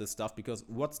around all of this stuff, because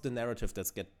what's the narrative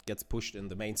that gets pushed in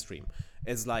the mainstream?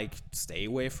 It's like, stay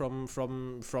away from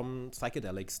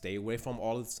psychedelics, stay away from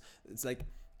all this. It's like,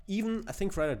 even I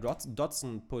think Frederick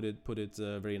Dodson put it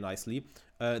very nicely.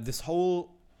 This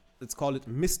whole, let's call it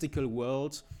mystical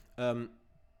world,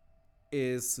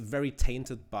 is very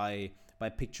tainted by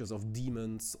pictures of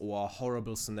demons or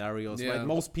horrible scenarios. Right?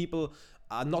 Most people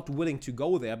are not willing to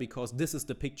go there because this is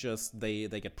the pictures they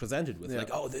get presented with. Like,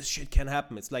 oh, this shit can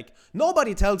happen. It's like,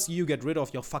 nobody tells you get rid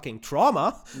of your fucking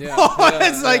trauma.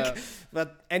 It's like,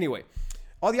 but anyway.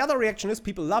 Or the other reaction is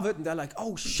people love it and they're like,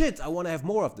 oh shit, I want to have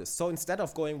more of this. So instead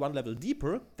of going one level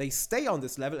deeper, they stay on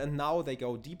this level, and now they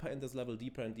go deeper in this level,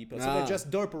 deeper and deeper. So they just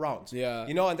derp around.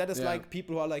 You know, and that is like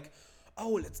people who are like,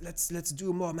 oh, let's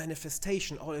do more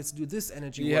manifestation. Oh, let's do this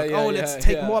energy work. Let's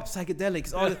take more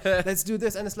psychedelics. Oh, let's do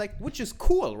this. And it's like, which is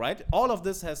cool, right? All of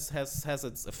this has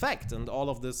its effect, and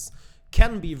all of this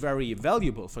can be very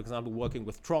valuable. For example, working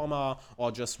with trauma,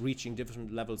 or just reaching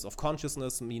different levels of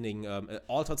consciousness, meaning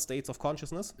altered states of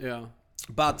consciousness.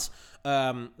 But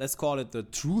let's call it the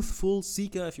truthful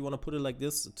seeker, if you want to put it like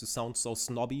this, to sound so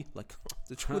snobby, like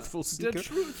the truthful seeker. The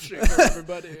truth seeker,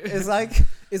 everybody.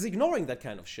 is ignoring that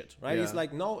kind of shit, right? He's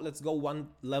like, no, let's go one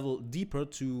level deeper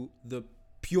to the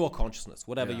pure consciousness,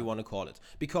 whatever you want to call it,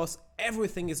 because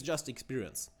everything is just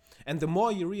experience. And the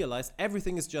more you realize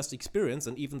everything is just experience,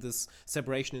 and even this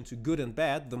separation into good and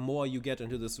bad, the more you get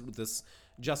into this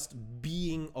just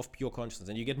being of pure consciousness.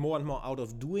 And you get more and more out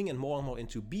of doing and more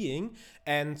into being.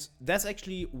 And that's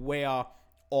actually where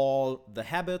all the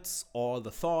habits, all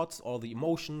the thoughts, all the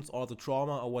emotions, all the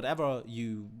trauma, or whatever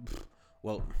you,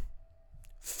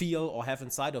 feel or have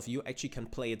inside of you actually can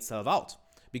play itself out.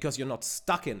 Because you're not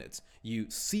stuck in it. You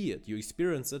see it, you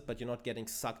experience it, but you're not getting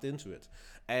sucked into it.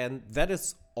 And that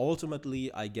is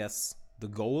ultimately, I guess, the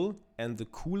goal. And the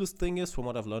coolest thing is, from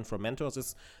what I've learned from mentors,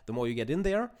 is the more you get in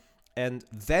there, and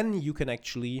then you can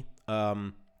actually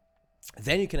get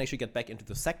back into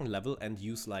the second level and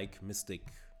use like mystic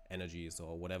energies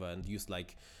or whatever, and use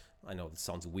like, I know it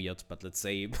sounds weird, but let's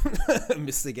say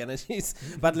mystic energies,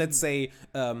 but let's say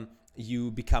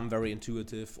you become very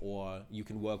intuitive, or you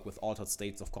can work with altered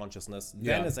states of consciousness,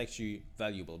 then it's actually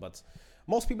valuable. But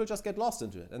most people just get lost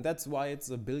into it, and that's why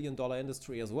it's a $1 billion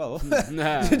industry as well.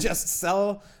 To just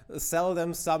sell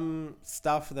them some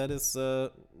stuff that is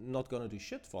not gonna do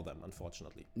shit for them,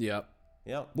 unfortunately. Yeah,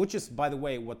 which is, by the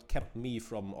way, what kept me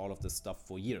from all of this stuff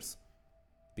for years,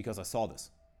 because I saw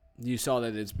this. You saw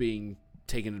that it's being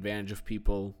taken advantage of,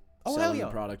 people selling the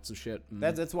products and shit.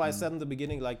 That's why I said in the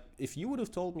beginning, like, if you would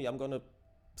have told me I'm gonna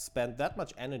spend that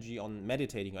much energy on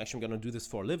meditating, actually I'm gonna do this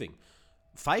for a living,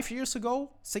 5 years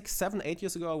ago, 6, 7, 8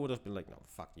 years ago, I would have been like, no,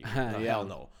 fuck you. No, hell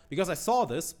no. Because I saw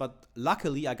this, but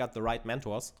luckily I got the right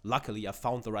mentors. Luckily I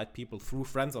found the right people through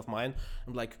friends of mine.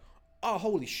 I'm like, oh,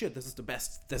 holy shit, this is the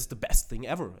best. This is the best thing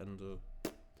ever. And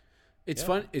it's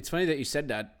fun. It's funny that you said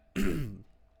that.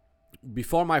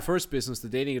 Before my first business, the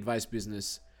dating advice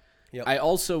business, I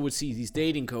also would see these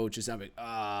dating coaches. I'm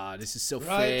like, this is so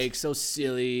fake, so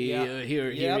silly.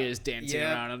 Here he is dancing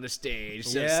around on the stage,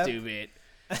 so stupid.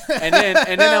 and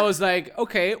then I was like,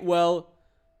 okay, well,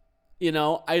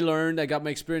 I learned, I got my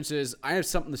experiences, I have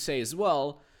something to say as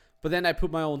well. But then I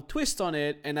put my own twist on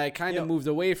it, and I kind of moved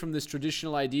away from this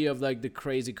traditional idea of like the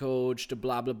crazy coach, the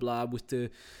blah blah blah, with the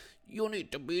you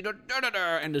need to be the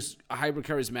da-da-da, and this hyper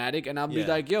charismatic, and I'll be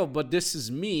like, yo, but this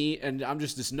is me, and I'm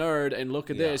just this nerd, and look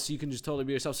at this, you can just totally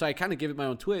be yourself. So I kind of give it my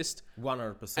own twist.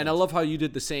 100%. And I love how you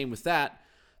did the same with that,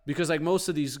 because like most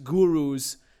of these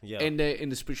gurus in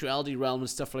the spirituality realm and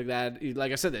stuff like that,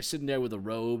 like I said, they're sitting there with a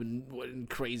robe and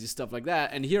crazy stuff like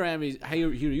that, and here I am,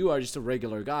 here you are, just a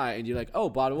regular guy, and you're like, oh,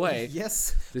 by the way,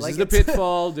 this like is the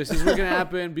pitfall, this is what's gonna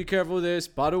happen, be careful with this,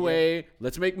 by the way,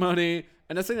 let's make money.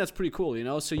 And I think that's pretty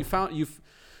cool, So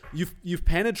you've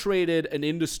penetrated an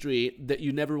industry that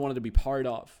you never wanted to be part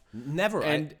of. Never.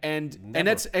 And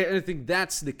that's, I think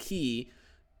that's the key.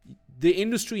 The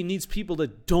industry needs people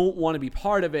that don't want to be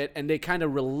part of it, and they kind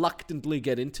of reluctantly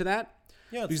get into that.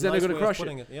 Yeah, because then they're going to crush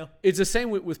it. It's the same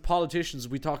with politicians.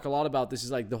 We talk a lot about this.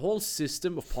 Is like the whole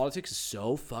system of politics is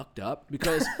so fucked up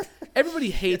because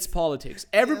everybody hates politics.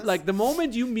 Like the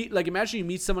moment you meet, like imagine you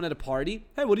meet someone at a party.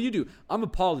 Hey, what do? I'm a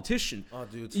politician. Oh,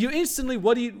 dude. You instantly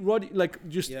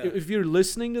if you're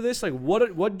listening to this, like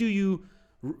what do you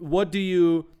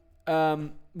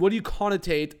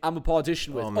connotate I'm a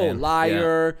politician with? Oh,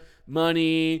 liar,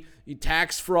 money,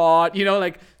 tax fraud.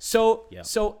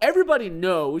 So everybody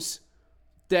knows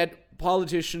that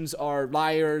politicians are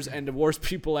liars and the worst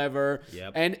people ever,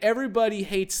 and everybody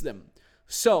hates them.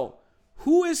 So,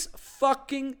 who is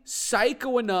fucking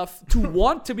psycho enough to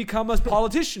want to become a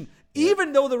politician?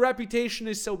 Even though the reputation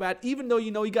is so bad, even though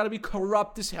you got to be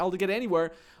corrupt as hell to get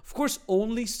anywhere, of course,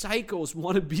 only psychos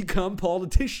want to become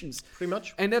politicians. Pretty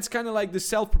much. And that's kind of like the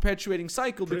self-perpetuating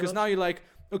cycle, because now you're like,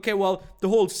 okay, well, the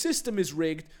whole system is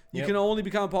rigged. You can only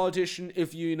become a politician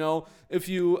if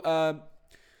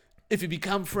if you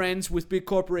become friends with big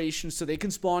corporations so they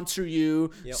can sponsor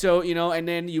you. So, and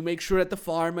then you make sure that the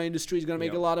pharma industry is going to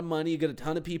make a lot of money. You get a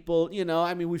ton of people,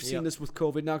 I mean, we've seen this with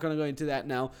COVID, not going to go into that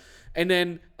now. And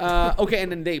then,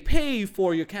 and then they pay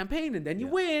for your campaign, and then you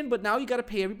win, but now you got to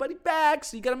pay everybody back.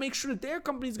 So you got to make sure that their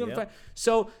company's going to fight.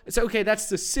 So it's okay, that's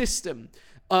the system.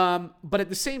 But at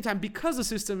the same time, because the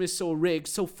system is so rigged,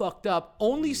 so fucked up,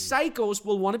 only psychos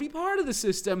will want to be part of the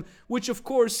system, which of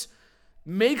course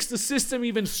makes the system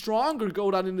even stronger, go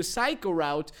down in the psycho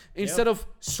route instead of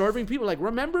serving people. Like,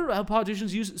 remember how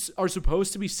politicians are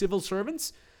supposed to be civil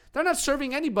servants? They're not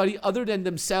serving anybody other than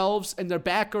themselves and their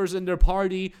backers and their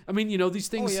party. I mean, these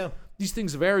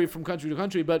things vary from country to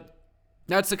country, but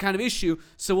that's the kind of issue.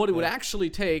 So what it would actually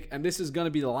take, and this is going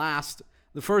to be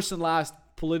the first and last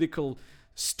political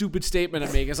stupid statement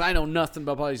I make, is I know nothing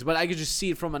about politics, but I could just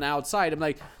see it from an outside. I'm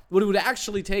like, what it would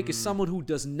actually take is someone who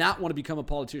does not want to become a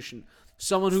politician.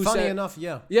 Someone who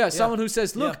someone who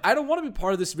says, look, I don't want to be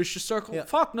part of this vicious circle.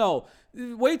 Fuck no.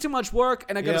 Way too much work,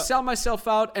 and I got to sell myself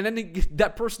out, and then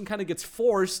that person kind of gets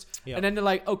forced, and then they're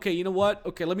like, okay, you know what?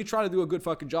 Okay, let me try to do a good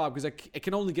fucking job, because I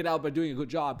can only get out by doing a good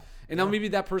job. And now maybe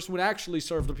that person would actually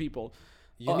serve the people.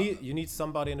 You need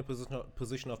somebody in a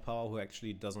position of power who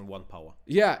actually doesn't want power.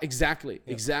 Yeah, exactly.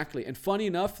 And funny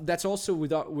enough, that's also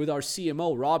with our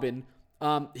CMO, Robin.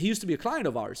 He used to be a client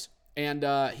of ours. And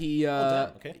he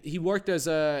worked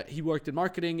in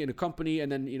marketing in a company,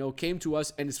 and then came to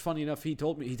us. And it's funny enough, he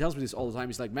tells me this all the time.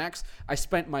 He's like, Max, I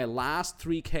spent my last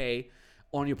 3K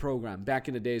on your program back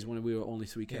in the days when we were only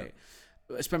 3K.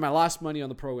 I spent my last money on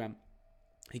the program.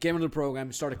 He came into the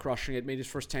program, started crushing it, made his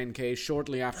first 10K.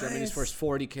 Shortly after, I made his first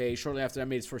 40K. Shortly after, I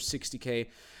made his first 60K.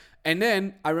 And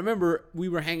then I remember we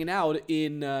were hanging out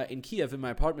in Kiev in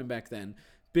my apartment back then.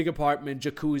 Big apartment,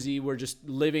 jacuzzi. We're just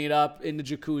living it up in the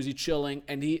jacuzzi, chilling.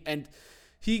 And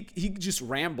he just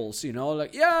rambles,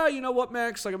 like, yeah, you know what,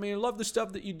 Max? Like, I mean, I love the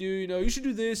stuff that you do. You should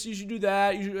do this, you should do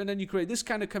that, and then you create this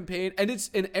kind of campaign.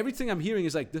 And everything I'm hearing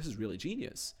is like, this is really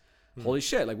genius. Holy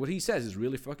shit! Like, what he says is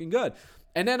really fucking good.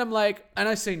 And then I'm like, and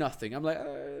I say nothing. I'm like,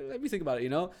 let me think about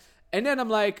it, And then I'm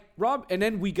like, Rob. And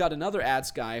then we got another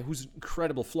ads guy who's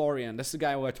incredible, Florian. That's the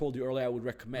guy who I told you earlier I would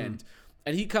recommend.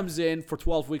 And he comes in for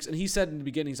 12 weeks, and he said in the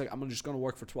beginning, he's like, I'm just going to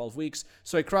work for 12 weeks.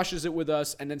 So he crushes it with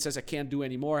us, and then says, I can't do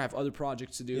anymore. I have other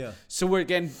projects to do. Yeah. So we're,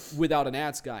 again, without an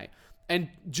ads guy. And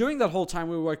during that whole time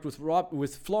we worked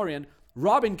with Florian,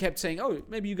 Robin kept saying, oh,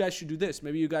 maybe you guys should do this.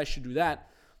 Maybe you guys should do that.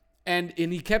 And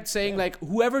he kept saying, like,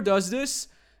 whoever does this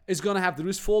is going to have to do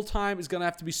this full time, is going to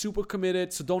have to be super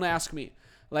committed, so don't ask me.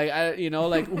 Like,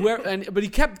 but he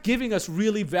kept giving us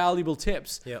really valuable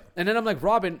tips. Yeah. And then I'm like,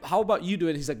 Robin, how about you do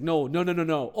it? He's like, no.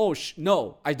 Oh,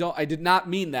 no, I did not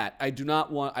mean that. I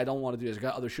don't want to do this. I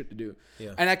got other shit to do.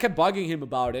 Yeah. And I kept bugging him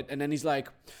about it. And then he's like,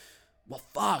 well,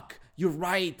 fuck, you're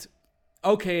right.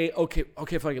 Okay,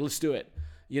 fuck it, let's do it.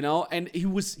 And he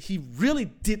really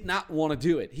did not want to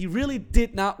do it. He really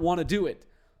did not want to do it.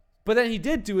 But then he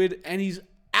did do it, and he's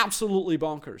absolutely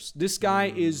bonkers. This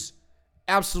guy is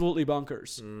absolutely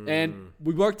bonkers. And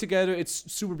we work together. It's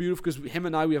super beautiful because him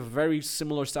and we have a very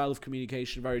similar style of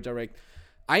communication, very direct.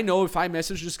 I know if I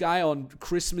message this guy on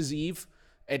Christmas Eve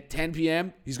at 10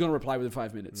 p.m., he's going to reply within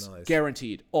 5 minutes. Nice.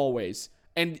 Guaranteed. Always.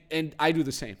 And I do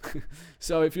the same.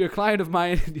 So if you're a client of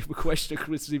mine and you have a question or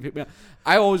Christmas Eve, hit me up.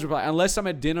 I always reply, unless I'm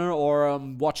at dinner or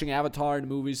watching Avatar in the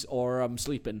movies or I'm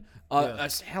sleeping.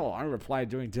 Hell, I reply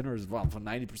during dinner as well. For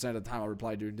 90% of the time, I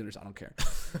reply during dinners. I don't care.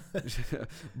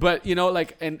 But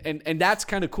and that's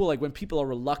kind of cool. Like when people are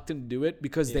reluctant to do it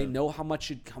because they know how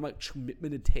much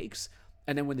commitment it takes,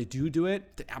 and then when they do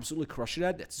it, they absolutely crush it.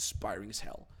 That's inspiring as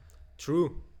hell.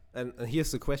 True. And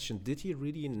here's the question: did he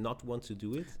really not want to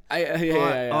do it? I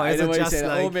know what you said.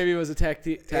 Like, maybe it was a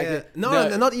tactic.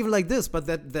 No, not even like this, but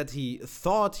that he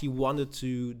thought he wanted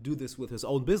to do this with his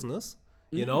own business.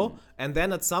 You know, and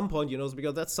then at some point,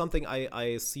 because that's something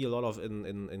I see a lot of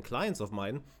in clients of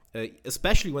mine,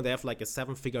 especially when they have like a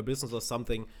 7-figure business or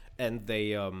something, and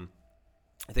they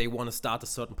want to start a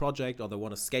certain project, or they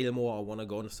want to scale more, or want to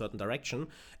go in a certain direction,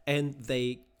 and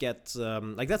they get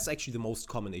that's actually the most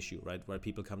common issue, right? Where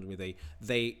people come to me,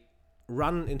 they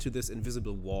run into this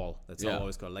invisible wall. That's how I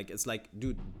always call it. Like, it's like,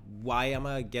 dude, why am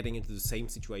I getting into the same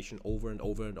situation over and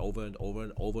over and over and over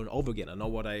and over and over again? I know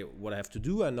what I have to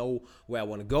do. I know where I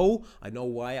want to go. I know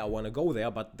why I want to go there,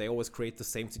 but they always create the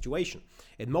same situation.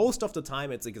 And most of the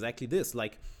time, it's exactly this.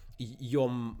 Like,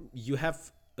 you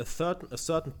have a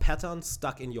certain pattern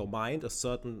stuck in your mind, a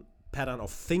certain pattern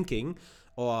of thinking,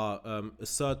 or a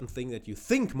certain thing that you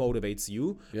think motivates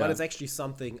you, but it's actually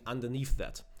something underneath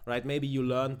that, right? Maybe you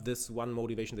learned this one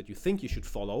motivation that you think you should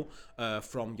follow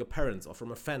from your parents or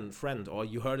from a friend, or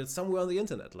you heard it somewhere on the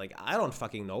internet. Like, I don't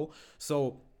fucking know.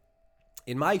 So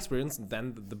in my experience,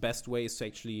 then the best way is to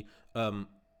actually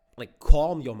like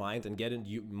calm your mind and get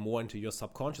more into your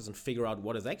subconscious and figure out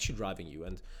what is actually driving you.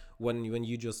 And when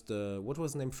you just what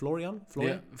was his name? Florian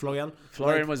Florian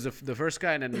was the first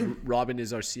guy, and then Robin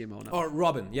is our CMO now. Or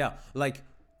Robin, yeah. Like,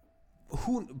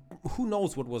 who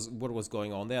knows what was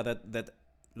going on there? That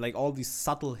like all these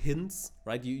subtle hints,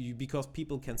 right? You because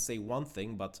people can say one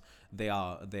thing, but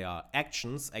their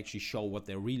actions actually show what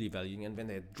they're really valuing. And when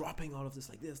they're dropping all of this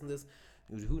like this and this,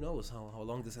 who knows how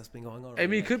long this has been going on? I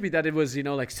mean, it could be that it was,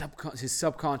 like his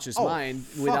subconscious mind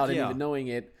without him even knowing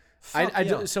it.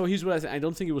 So here's what I think. I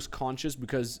don't think it was conscious,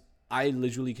 because I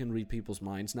literally can read people's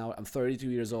minds now. I'm 32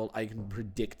 years old. I can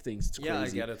predict things. It's crazy. Yeah,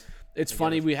 I get it. It's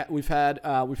funny. We've had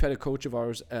a coach of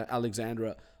ours,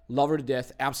 Alexandra, love her to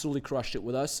death, absolutely crushed it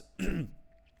with us.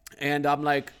 And I'm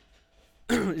like,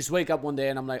 just wake up one day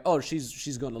and I'm like, oh,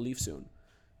 she's gonna leave soon.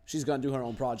 She's gonna do her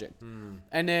own project.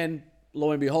 And then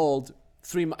lo and behold,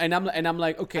 3 months, and I'm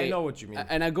like, okay, I know what you mean.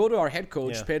 And I go to our head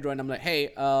coach, Pedro, and I'm like,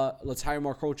 hey, let's hire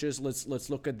more coaches. Let's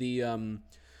look at the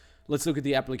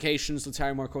applications. Let's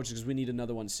hire more coaches because we need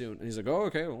another one soon. And he's like, oh,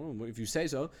 okay, well, if you say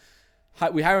so.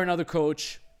 We hire another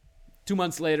coach. 2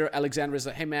 months later, Alexandra's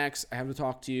like, hey Max, I have to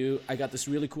talk to you. I got this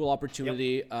really cool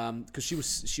opportunity because she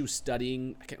was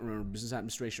studying, I can't remember, business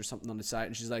administration or something on the side,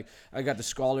 and she's like, I got the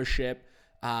scholarship.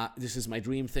 This is my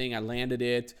dream thing. I landed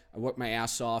it. I worked my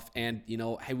ass off, and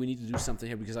hey, we need to do something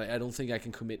here because I don't think I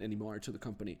can commit anymore to the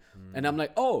company. And I'm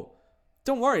like, oh,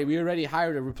 don't worry, we already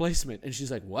hired a replacement. And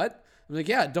she's like, what? I'm like,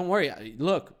 yeah, don't worry.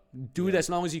 Look, do it as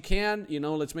long as you can.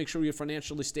 Let's make sure you're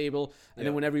financially stable, and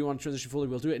then whenever you want to transition fully,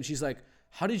 we'll do it. And she's like,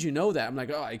 how did you know that? I'm like,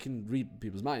 oh, I can read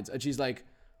people's minds. And she's like,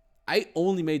 I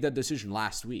only made that decision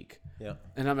last week. Yeah.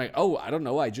 And I'm like, oh, I don't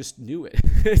know. I just knew it.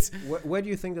 Where do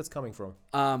you think that's coming from?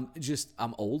 Just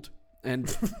I'm old. And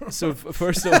so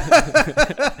first of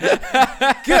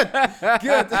Good.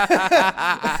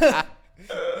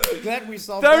 Glad we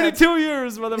solved 32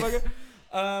 years,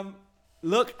 motherfucker.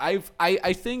 Look,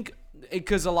 I think,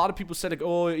 because a lot of people said, like,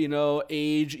 oh,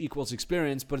 age equals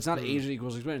experience, but it's not age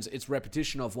equals experience. It's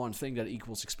repetition of one thing that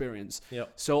equals experience.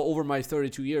 Yep. So over my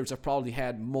 32 years, I've probably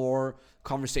had more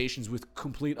conversations with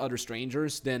complete utter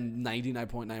strangers than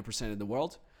 99.9% in the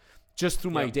world, just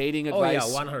through my dating advice.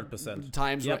 Oh yeah, 100%.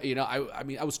 Times, where, I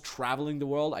mean, I was traveling the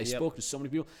world. I spoke to so many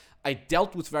people. I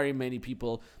dealt with very many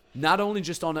people, not only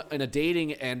just in a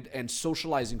dating and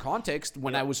socializing context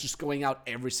when I was just going out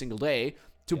every single day,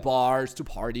 to bars, to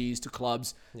parties, to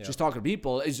clubs, just talking to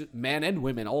people, is men and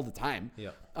women all the time. Yeah.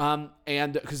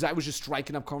 And because I was just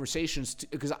striking up conversations,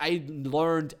 because I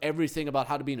learned everything about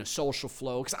how to be in a social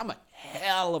flow. Because I'm a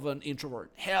hell of an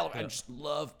introvert. I just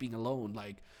love being alone.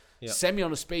 Like, send me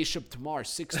on a spaceship to Mars,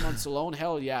 6 months alone.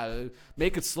 Hell yeah,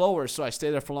 make it slower so I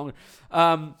stay there for longer.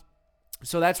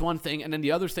 So that's one thing, and then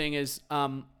the other thing is,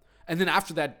 and then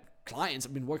after that, clients.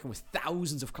 I've been working with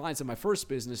thousands of clients in my first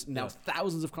business, now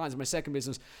thousands of clients in my second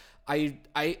business. I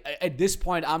at this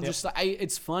point, I'm just,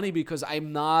 it's funny because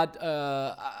I'm not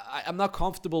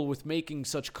comfortable with making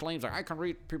such claims. Like, I can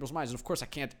read people's minds. And of course I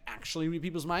can't actually read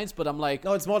people's minds, but I'm like,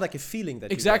 no, it's more like a feeling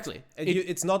that exactly. You get. And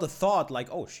it's not a thought like,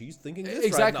 oh, she's thinking this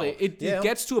exactly. right now. It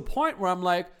gets to a point where I'm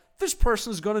like, this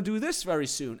person's going to do this very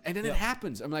soon. And then it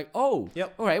happens. I'm like, oh,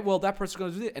 all right, well, that person's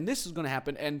going to do this. And this is going to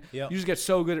happen. And you just get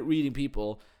so good at reading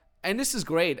people. And this is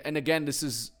great. And again, this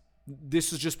is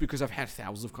just because I've had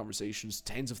thousands of conversations,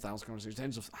 tens of thousands of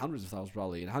conversations, hundreds of thousands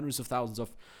probably, and hundreds of thousands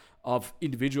of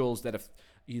individuals that have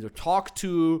either talked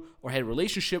to or had a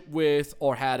relationship with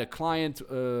or had a client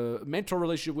mentor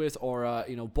relationship with or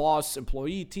boss,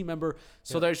 employee, team member.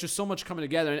 So there's just so much coming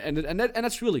together. And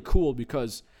that's really cool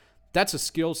because that's a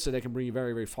skill set that can bring you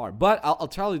very, very far. But I'll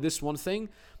tell you this one thing.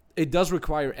 It does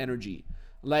require energy.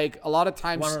 Like, a lot of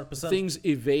times 100%. Things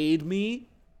evade me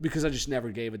because I just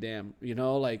never gave a damn.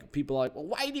 Like, people are like, well,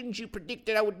 why didn't you predict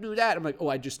that I would do that? I'm like, oh,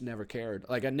 I just never cared.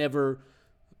 Like, I never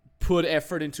put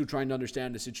effort into trying to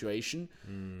understand the situation.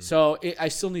 So I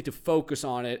still need to focus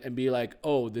on it and be like,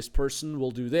 oh, this person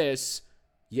will do this.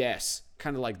 Yes.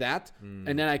 Kind of like that. And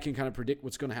then I can kind of predict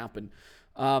what's going to happen.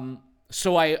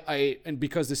 So and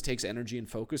because this takes energy and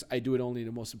focus, I do it only in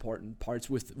the most important parts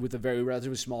with a very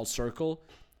relatively small circle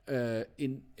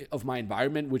of my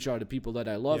environment, which are the people that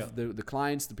I love, the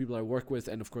clients, the people I work with,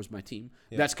 and of course my team.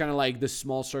 That's kind of like the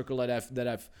small circle that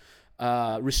I've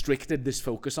restricted this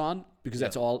focus on, because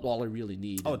that's all I really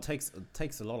need. Oh, it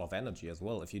takes a lot of energy as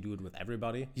well if you do it with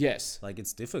everybody. Yes. Like,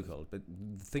 it's difficult. But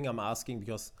the thing I'm asking,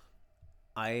 because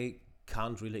I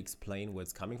can't really explain where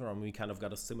it's coming from. I mean, we kind of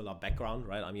got a similar background,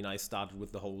 right? I mean, I started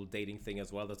with the whole dating thing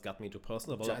as well. That's got me into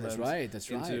personal development.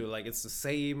 That's right. Into, like, it's the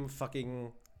same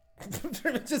fucking...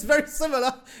 just very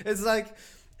similar. It's like...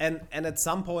 And at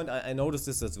some point, I noticed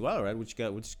this as well, right? Which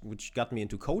got me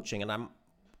into coaching. And I'm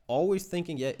always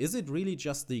thinking, is it really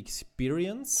just the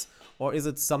experience, or is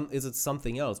it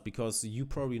something else? Because you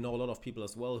probably know a lot of people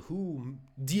as well who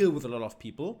deal with a lot of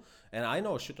people, and I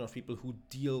know a shit ton of people who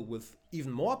deal with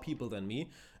even more people than me,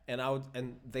 and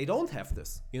they don't have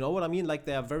this. You know what I mean? Like,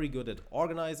 they are very good at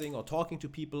organizing or talking to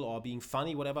people or being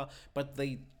funny, whatever, but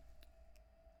they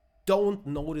don't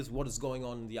notice what is going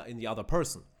on in the other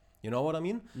person. You know what I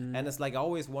mean? And it's like, I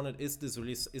always wondered, is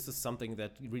this something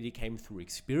that really came through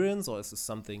experience, or is this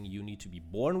something you need to be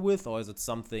born with, or is it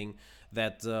something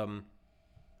that,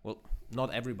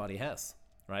 not everybody has,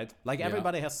 right? Like,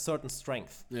 everybody has certain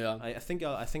strength. Yeah. I think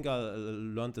I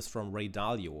learned this from Ray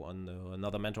Dalio,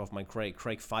 another mentor of mine, Craig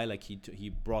Feilich. He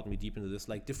brought me deep into this,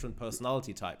 like, different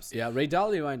personality types. Yeah, Ray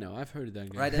Dalio, I know. I've heard of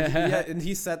that guy. Right, and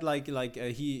he said,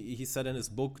 he said in his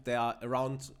book, there are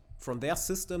around... From their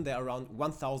system, there are around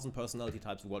 1,000 personality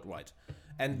types worldwide.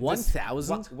 And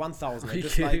 1,000? 1,000. And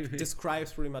this like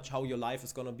describes pretty much how your life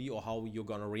is gonna be or how you're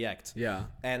gonna react. Yeah.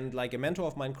 And like a mentor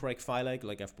of mine, Craig Feilich,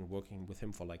 like I've been working with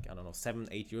him for like, I don't know,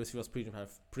 7-8 years. He was pretty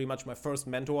much my first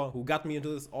mentor who got me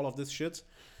into all of this shit.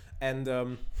 And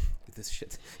this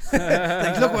shit.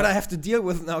 Like, look what I have to deal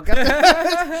with now.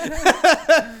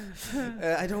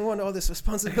 I don't want all this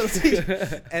responsibility.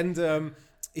 And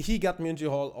he got me into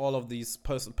all of these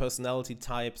personality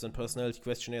types and personality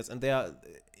questionnaires, and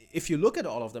if you look at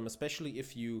all of them, especially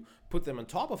if you put them on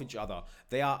top of each other,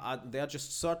 they are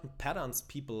just certain patterns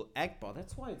people act by.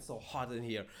 That's why it's so hot in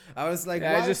here. I was like,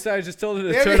 I just told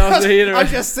him to turn off the heater. I'm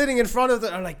just sitting in front of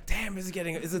it. I'm like, damn,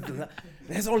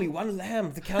 there's only one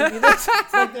lamp. There can't be this.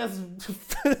 It's like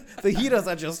the heaters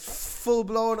are just full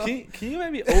blown up. Can you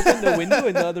maybe open the window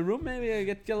in the other room? Maybe I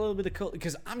get a little bit of cold,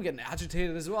 because I'm getting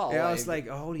agitated as well. Yeah, I was like,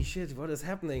 oh, holy shit, what is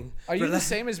happening? Are you the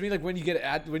same as me? Like, when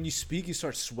you speak, you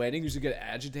start sweating, you get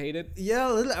agitated.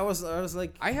 Yeah, a little. I was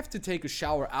like, I have to take a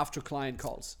shower after client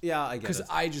calls. Yeah, I get it. Because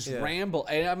I just ramble,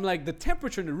 and I'm like, the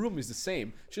temperature in the room is the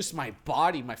same. Just my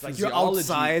body, my physiology. You're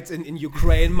outside in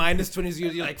Ukraine, minus 20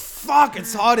 degrees. You're like, fuck,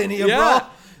 it's hot in here, bro.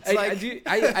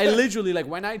 I literally, like,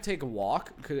 when I take a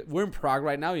walk, cause we're in Prague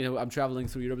right now, I'm traveling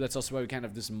through Europe. That's also why we kind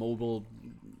of have this mobile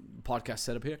podcast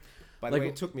setup here. By the way,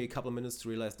 it took me a couple of minutes to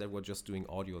realize that we're just doing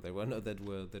audio. That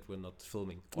we're not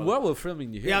filming. Well, we're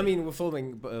filming you here. Yeah, I mean, we're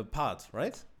filming part,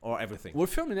 right? Or everything. We're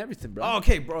filming everything, bro. Oh,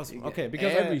 okay, bro. Okay,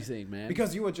 because everything, man.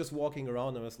 Because you were just walking around,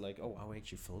 and I was like, oh, are we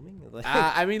actually filming?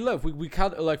 I mean, look, we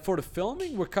cut, like, for the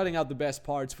filming, we're cutting out the best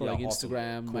parts for like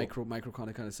Instagram, cool. micro kind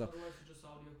of stuff. Otherwise, it's just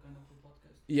audio kind of a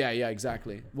podcast. Yeah,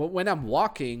 exactly. Well, when I'm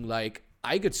walking, like,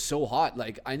 I get so hot,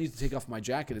 like, I need to take off my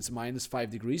jacket. It's minus 5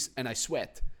 degrees, and I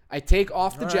sweat. I take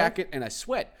off the jacket and I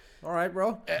sweat. All right,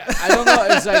 bro. I don't know.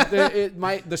 It's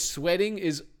like the sweating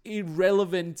is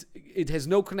irrelevant. It has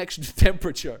no connection to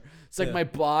temperature. It's like my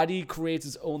body creates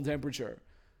its own temperature.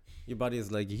 Your body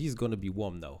is like, he's gonna be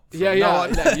warm now.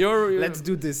 Let's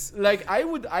do this. Like, I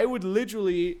would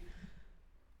literally.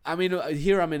 I mean,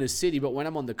 here I'm in a city, but when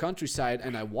I'm on the countryside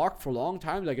and I walk for a long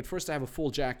time, like, at first I have a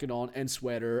full jacket on and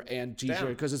sweater and t-shirt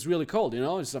because it's really cold.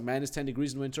 It's like minus 10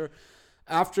 degrees in winter.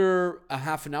 After a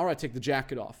half an hour, I take the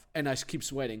jacket off and I keep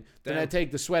sweating. Then I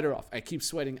take the sweater off. I keep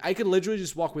sweating. I could literally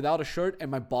just walk without a shirt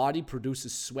and my body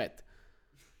produces sweat.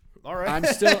 All right.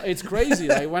 It's crazy.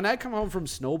 Like, when I come home from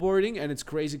snowboarding and it's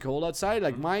crazy cold outside,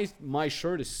 like, my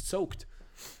shirt is soaked.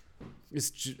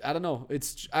 I don't know.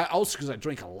 It's also because I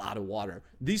drink a lot of water.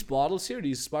 These bottles here,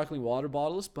 these sparkling water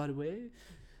bottles, by the way,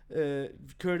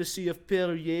 courtesy of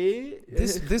Perrier.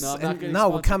 Now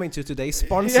we're coming to today's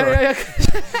sponsor. Yeah.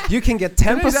 You can get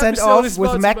 10% off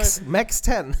with Max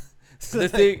 10.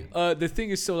 The thing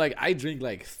is, so, like, I drink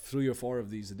like 3 or 4 of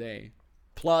these a day.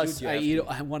 Plus, I eat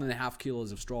 1.5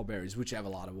 kilos of strawberries, which have a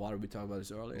lot of water. We talked about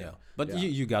this earlier. Yeah, but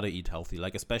you gotta eat healthy,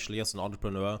 like, especially as an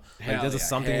entrepreneur. Like, this is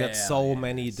something that so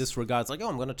many disregards. Like, oh,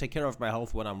 I'm gonna take care of my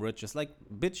health when I'm rich. It's like,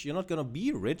 bitch, you're not gonna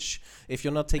be rich if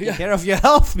you're not taking care of your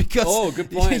health, because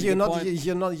good point. You're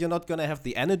not gonna have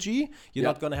the energy. You're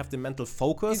not gonna have the mental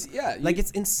focus.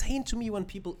 It's insane to me when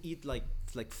people eat like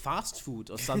fast food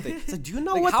or something. It's like, do you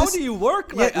know like, what? How do you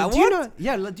work? Like,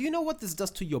 do you know what this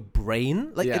does to your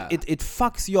brain? Like, it fucks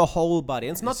fucks your whole body.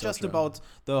 And it's not so just true. about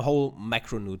the whole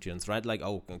macronutrients, right? Like,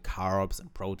 carbs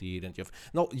and protein and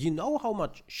you know how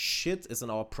much shit is in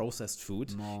our processed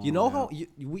food. You know how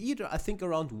we eat, I think,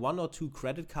 around 1 or 2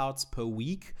 credit cards per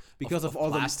week because of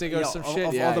all plastic the or some shit.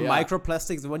 of all the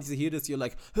microplastics. And when you hear this, you're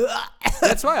like,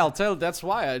 That's why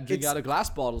I drink out of glass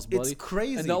bottles, buddy. it's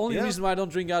crazy. And the only reason why I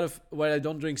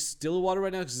don't drink still water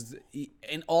right now is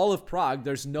in all of Prague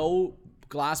there's no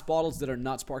glass bottles that are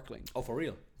not sparkling. Oh, for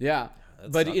real? Yeah.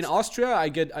 That But sucks. in Austria, I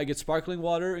get sparkling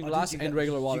water in glass and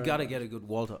regular water. You gotta get a good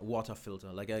water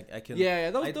filter. Like I can. Yeah,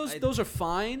 those are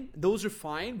fine. Those are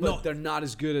fine, but they're not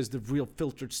as good as the real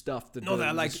filtered stuff. No,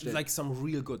 they're like some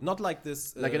real good. Not like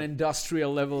this. like an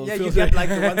industrial level. Yeah, filter. you get like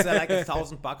the ones that are like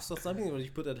 $1,000 or something, where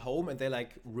you put at home and they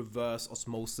like reverse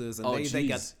osmosis and they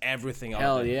get everything out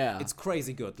Hell of it. yeah. It's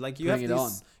crazy good. Like you Bring have it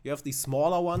on. you have these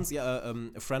smaller ones. Yeah,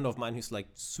 a friend of mine who's like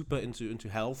super into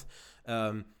health.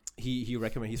 He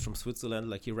recommended. He's from Switzerland.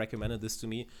 Like he recommended this to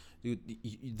me. Dude,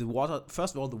 the water.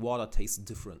 First of all, the water tastes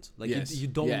different. Like you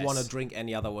don't want to drink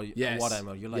any other water.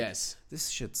 You're like, this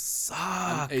shit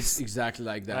sucks. It's exactly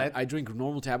like that. Right? I drink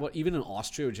normal tap water, even in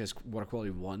Austria, which has water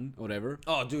quality 1 or whatever.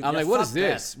 Oh, dude, I'm like, what is fuck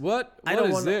that. this? What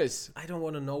is this? I don't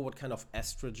want to know what kind of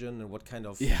estrogen and what kind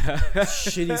of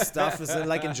shitty stuff is in.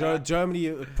 Like in Germany,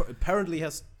 apparently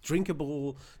has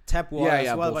drinkable tap water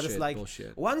as well. But it's like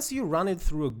once you run it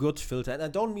through a good filter, and I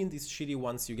don't mean these shitty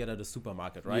ones you get at the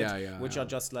supermarket, right? Which are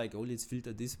just like, oh, let's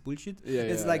filter this bullshit.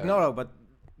 It's like no, but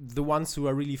the ones who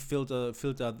are really filter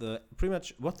the pretty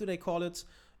much, what do they call it?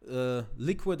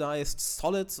 Liquidized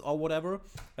solids or whatever.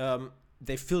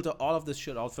 They filter all of this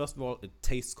shit out. First of all, it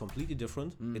tastes completely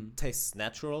different. It tastes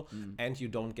natural, and you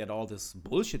don't get all this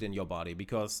bullshit in your body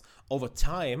because over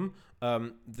time,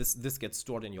 this gets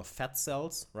stored in your fat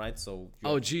cells, right? So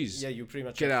you pretty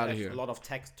much have a lot of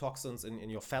toxins in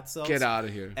your fat cells. Get out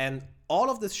of here. And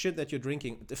all of this shit that you're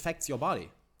drinking, it affects your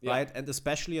body. Yeah. Right, and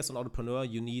especially as an entrepreneur,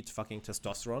 you need fucking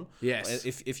testosterone. Yes.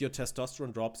 If your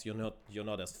testosterone drops, you're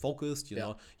not as focused.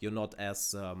 You're not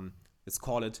as let's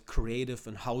call it creative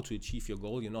in how to achieve your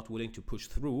goal. You're not willing to push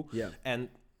through. Yeah. And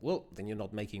well, then you're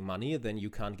not making money. Then you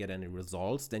can't get any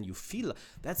results. Then you feel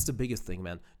that's the biggest thing,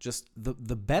 man. Just the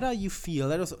better you feel.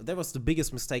 That was the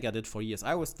biggest mistake I did for years.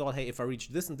 I always thought, hey, if I reach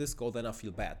this and this goal, then I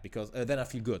feel bad because then I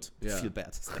feel good. Yeah. Feel bad.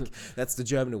 It's like, that's the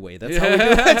German way. That's how we do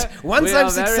it. Once I'm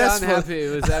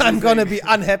successful, I'm gonna be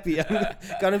unhappy. I'm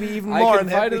gonna be even more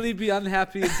unhappy. I can finally be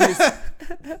unhappy. In this.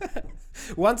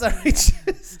 Once I reach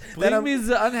this, bring me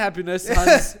the unhappiness,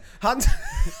 Hans.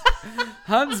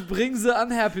 Hans, bring the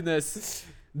unhappiness.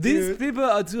 These people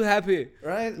are too happy.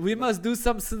 Right? We must do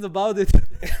something about it.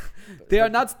 They are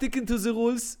not sticking to the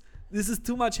rules. This is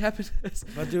too much happiness.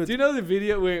 But dude, do you know the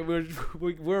video?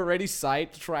 We're already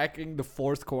sidetracking the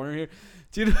fourth corner here.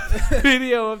 Do you know the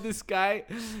video of this guy?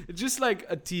 It's just like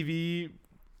a TV.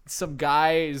 Some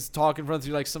guy is talking in front of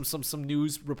you, like some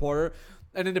news reporter.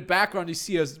 And in the background, you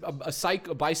see a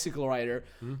bicycle rider,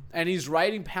 and he's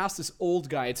riding past this old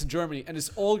guy. It's in Germany, and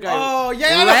this old guy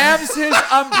rams his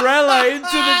umbrella into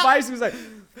the bicycle. He's like,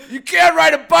 "You can't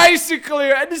ride a bicycle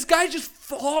here!" And this guy just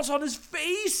falls on his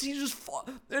face. He just falls,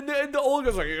 and the old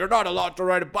guy's like, "You're not allowed to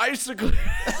ride a bicycle."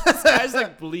 This guy's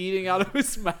like bleeding out of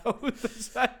his mouth.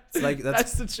 It's like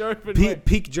that's the German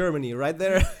peak Germany right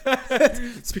there.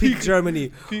 It's peak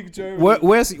Germany. Peak Germany.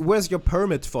 Where's your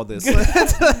permit for this?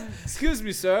 Excuse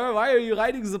me, sir. Why are you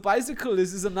riding the bicycle?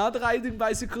 This is a not riding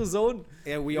bicycle zone.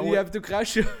 Yeah, you have to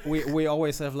crash. we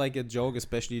always have like a joke,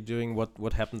 especially during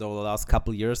what happened over the last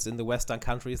couple years in the Western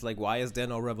countries. Like, why is there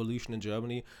no revolution in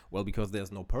Germany? Well, because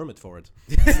there's no permit for it.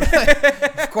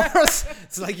 Of course,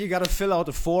 it's like you gotta fill out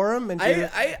a form. And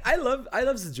I love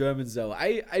the Germans though.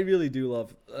 I really do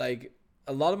love, like,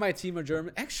 a lot of my team are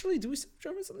German. Actually, do we have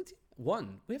Germans on the team?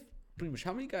 One. We have pretty much.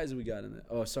 How many guys have we got in there?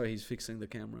 Oh, sorry, he's fixing the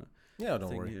camera. Yeah,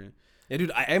 don't worry. Here. Yeah,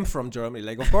 dude, I am from Germany.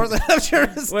 Like, of course I have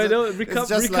Germans. Wait, no,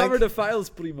 recover the files,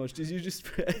 pretty much. Did you just...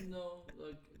 No,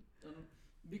 like,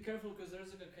 be careful, because there's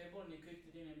like a cable and you clicked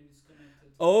it in and it's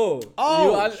disconnected. Oh!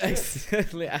 You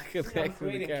accidentally I'm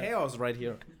creating chaos right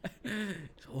here.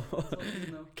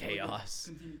 Chaos.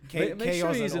 Chaos Make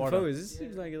sure he's in in order. focus. This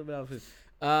seems like a little bit outfit.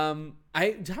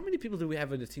 How many people do we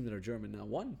have in the team that are German now?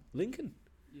 One? Lincoln?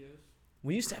 Yes.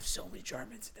 We used to have so many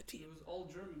Germans in the team. It was all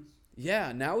Germans.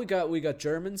 Yeah, now we got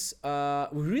Germans.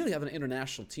 We really have an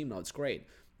international team now. It's great.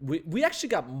 We actually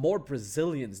got more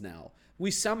Brazilians now. We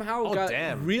somehow got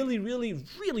really, really,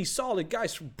 really solid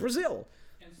guys from Brazil.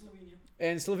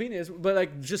 And Slovenia. But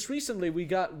like just recently we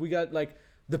got like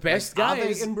the best guys.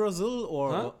 Are they in Brazil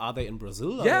or are they in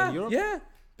Brazil? Yeah, in Europe? yeah.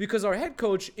 because our head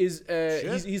coach is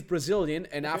he's Brazilian,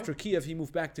 and after Kiev he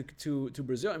moved back to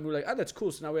Brazil, and we're like, that's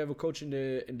cool. So now we have a coach in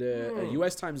the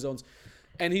US time zones,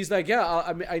 and he's like,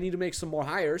 I need to make some more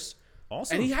hires.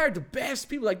 Awesome. And he hired the best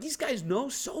people. Like, these guys know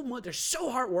so much. They're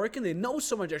so hardworking. They know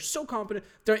so much. They're so competent.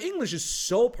 Their English is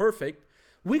so perfect.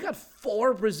 We got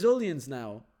 4 Brazilians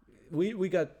now. We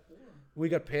got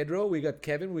Pedro, we got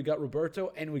Kevin, we got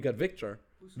Roberto, and we got Victor.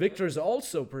 Victor is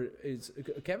also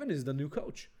Kevin is the new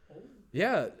coach.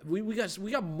 Yeah, we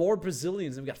got more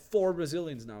Brazilians, and we got 4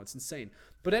 Brazilians now. It's insane.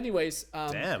 But anyways,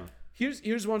 damn.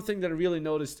 Here's one thing that I really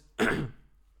noticed.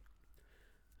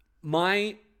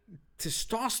 My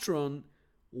testosterone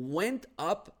went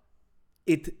up.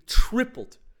 It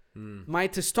tripled. My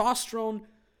testosterone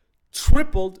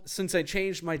tripled since I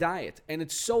changed my diet, and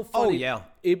it's so funny. Oh yeah,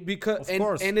 of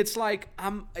course. And it's like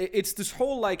it's this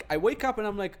whole like I wake up and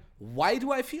I'm like, why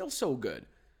do I feel so good?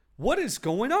 What is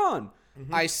going on?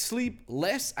 I sleep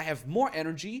less. I have more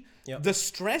energy. Yep. The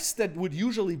stress that would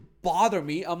usually bother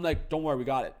me, I'm like, don't worry, we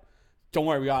got it. Don't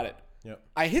worry, we got it. Yep.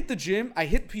 I hit the gym. I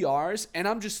hit PRs, and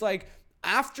I'm just like,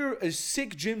 after a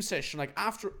sick gym session, like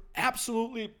after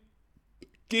absolutely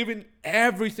giving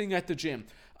everything at the gym,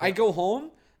 I go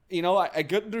home. You know, I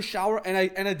get in the shower and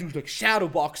I do like shadow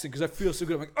boxing because I feel so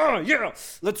good. I'm like, oh yeah,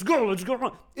 let's go.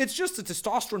 It's just the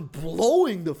testosterone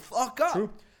blowing the fuck up. True.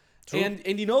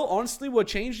 And you know, honestly, what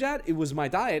changed that? It was my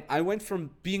diet. I went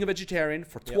from being a vegetarian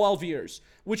for 12 years,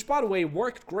 which by the way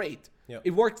worked great. Yep.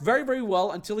 It worked very, very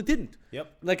well until it didn't. Yep.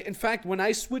 Like, in fact, when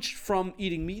I switched from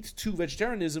eating meat to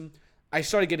vegetarianism, I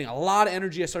started getting a lot of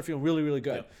energy. I started feeling really, really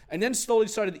good. Yep. And then slowly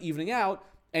started evening out.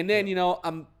 And then, you know,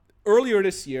 earlier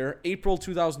this year, April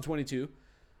 2022,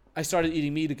 I started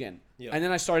eating meat again. Yep. And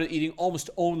then I started eating almost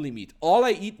only meat. All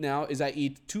I eat now is I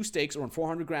eat 2 steaks, around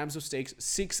 400 grams of steaks,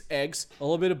 6 eggs, a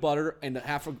little bit of butter, and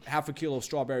half a kilo of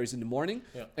strawberries in the morning.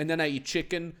 Yep. And then I eat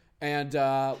chicken and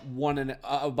about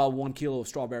 1 kilo of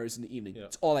strawberries in the evening. Yep.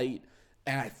 That's all I eat.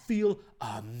 And I feel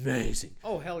amazing.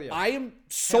 Oh, hell yeah. I am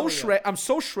so shredded. I'm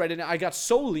so shredded. I got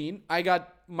so lean.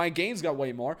 My gains got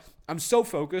way more. I'm so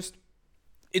focused.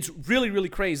 It's really, really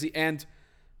crazy. And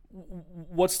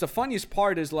what's the funniest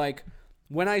part is, like,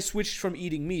 when I switched from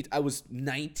eating meat, I was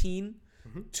 19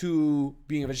 to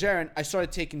being a vegetarian. I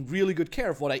started taking really good care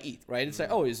of what I eat, right? It's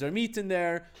like, oh, is there meat in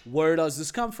there? Where does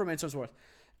this come from? And so on and so forth.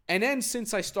 And then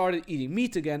since I started eating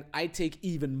meat again, I take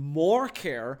even more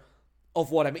care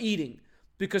of what I'm eating.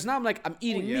 Because now I'm like, I'm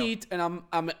eating meat, and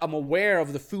I'm aware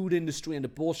of the food industry and the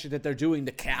bullshit that they're doing,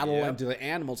 the cattle and to the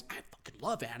animals. I fucking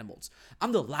love animals.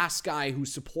 I'm the last guy who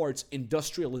supports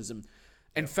industrialism.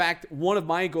 In fact, one of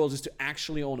my goals is to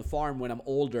actually own a farm when I'm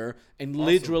older and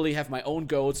literally have my own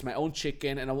goats, my own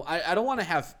chicken. And I don't want to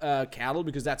have cattle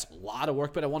because that's a lot of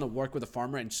work, but I want to work with a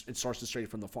farmer and source it straight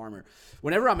from the farmer.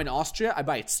 Whenever I'm in Austria, I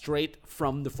buy it straight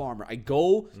from the farmer. I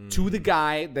go to the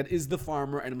guy that is the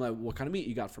farmer, and I'm like, what kind of meat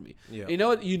you got for me? Yeah.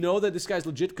 You know that this guy's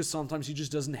legit because sometimes he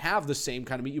just doesn't have the same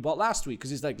kind of meat you bought last week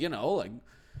because he's like,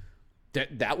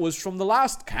 that was from the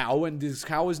last cow, and this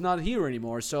cow is not here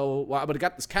anymore. So, but I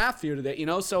got this calf here today,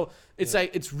 So it's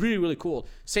like, it's really, really cool.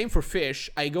 Same for fish.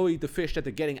 I go eat the fish that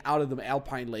they're getting out of the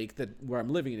alpine lake where I'm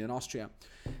living in Austria,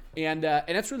 and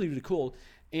that's really, really cool.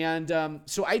 And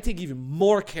so I take even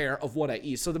more care of what I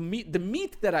eat. So the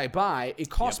meat that I buy, it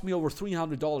costs me over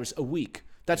 $300 a week.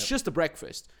 That's just the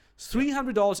breakfast.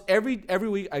 $300 every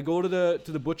week. I go to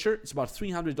the butcher. It's about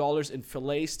 $300 in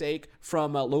fillet steak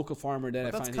from a local farmer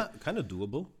that That's I find. kind of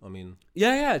doable. I mean,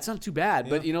 yeah, it's not too bad.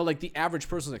 But like the average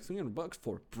person's like $300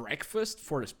 for breakfast,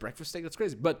 for this breakfast steak. That's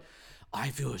crazy. But I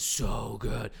feel so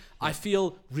good. I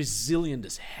feel resilient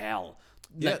as hell.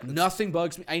 Like, nothing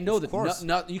bugs me. I know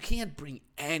that you can't bring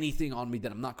anything on me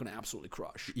that I'm not going to absolutely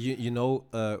crush.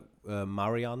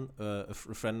 Marian, a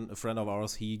friend of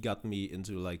ours, he got me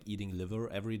into like eating liver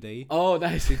every day. Oh,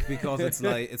 nice! Because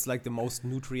it's like the most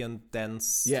nutrient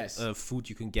dense food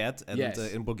you can get. And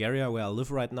in Bulgaria, where I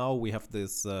live right now, we have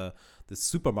this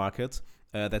supermarket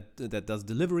that does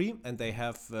delivery, and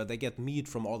they get meat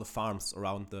from all the farms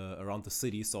around the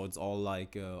city. So it's all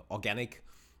like organic.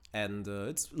 And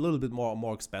it's a little bit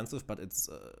more expensive, but it's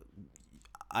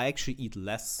I actually eat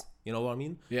less. You know what I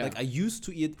mean? Yeah. Like, I used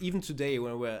to eat, even today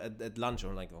when we're at lunch,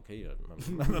 I'm like, okay,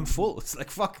 I'm full. It's like,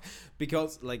 fuck.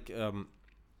 Because, like,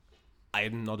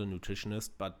 I'm not a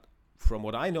nutritionist, but from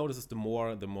what I notice is the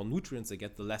more nutrients I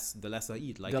get, the less I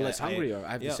eat. Like, the less hungry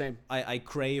I have the same. I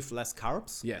crave less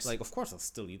carbs. Yes. Like, of course, I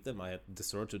still eat them. I had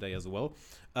dessert today as well.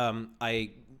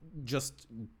 I just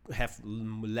have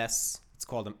less... It's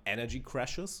called them energy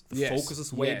crashes. The focus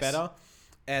is way better,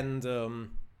 and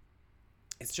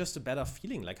it's just a better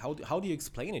feeling. Like, how do you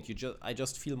explain it? I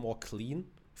just feel more clean,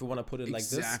 if you want to put it like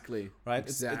this. Exactly. Right?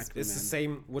 Exactly, It's the man.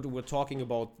 same what we were talking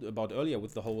about earlier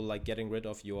with the whole like getting rid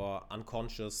of your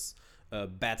unconscious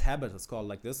bad habit. It's called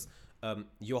like this.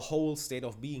 Your whole state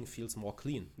of being feels more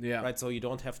clean. Yeah. Right. So you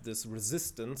don't have this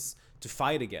resistance to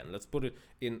fight again. Let's put it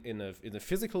in a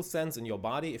physical sense in your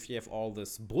body. If you have all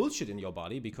this bullshit in your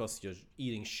body because you're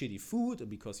eating shitty food or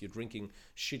because you're drinking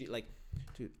shitty, like,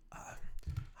 dude,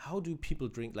 how do people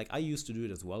drink? Like, I used to do it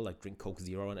as well, like drink Coke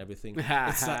Zero and everything.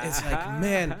 It's like,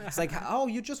 man, it's like, oh,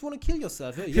 you just want to kill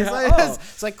yourself.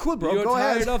 It's like, cool, bro, You're go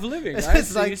tired ahead. of living, right?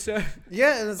 It's like,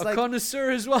 yeah, and it's a like, connoisseur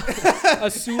as well.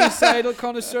 A suicidal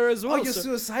connoisseur as well. oh, you're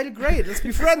suicidal, great, let's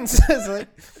be friends. It's like,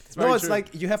 no, it's true.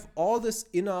 like you have all this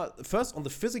inner, first on the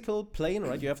physical plane,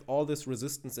 right? You have all this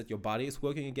resistance that your body is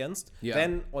working against. Yeah.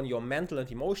 Then on your mental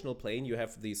and emotional plane, you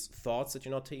have these thoughts that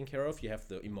you're not taking care of. You have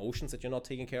the emotions that you're not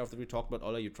taking care of that we talked about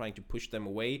earlier. You're trying to push them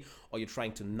away, or you're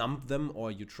trying to numb them,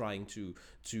 or you're trying to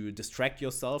distract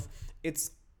yourself.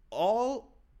 It's all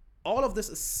of this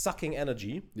is sucking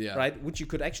energy, right? Which you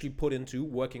could actually put into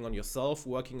working on yourself,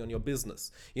 working on your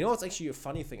business. You know, it's actually a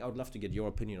funny thing. I would love to get your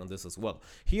opinion on this as well.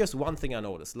 Here's one thing I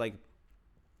noticed. Like,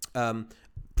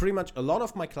 pretty much a lot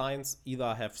of my clients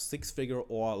either have 6-figure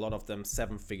or a lot of them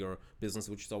 7-figure business,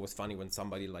 which is always funny when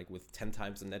somebody like with 10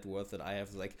 times the net worth that I have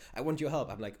is like, I want your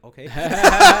help. I'm like, okay.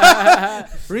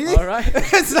 Really? All right.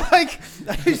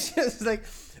 It's just like,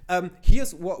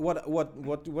 here's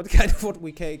what kind of what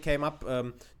we came up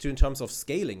to in terms of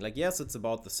scaling. Like, yes, it's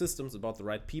about the systems, about the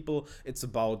right people. It's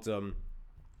about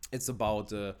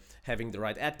having the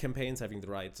right ad campaigns, having the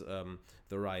right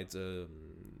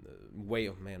way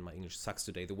of, man, my English sucks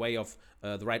today. The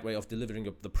right way of delivering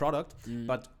the product.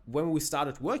 But when we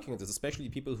started working on this, especially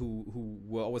people who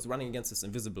were always running against this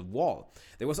invisible wall,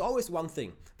 there was always one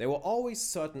thing. There were always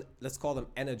certain, let's call them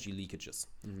energy leakages,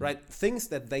 right? Things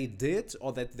that they did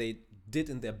or that they did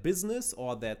in their business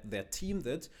or that their team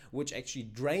did, which actually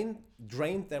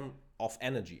drained them of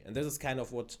energy. And this is kind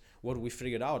of what we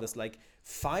figured out is like,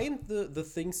 find the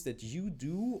things that you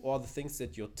do or the things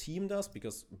that your team does,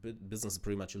 because business is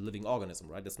pretty much a living organism,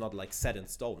 right? It's not like set in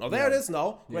stone. Oh, there it is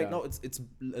now. Right now, it's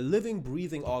a living,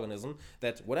 breathing organism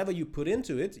that whatever you put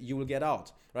into it, you will get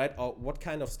out, right? Or what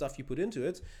kind of stuff you put into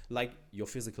it, like your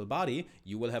physical body,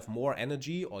 you will have more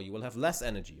energy or you will have less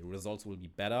energy. Results will be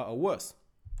better or worse.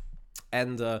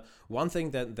 And one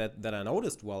thing that I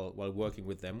noticed while working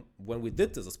with them, when we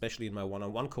did this, especially in my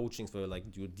one-on-one coachings, where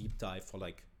like do a deep dive for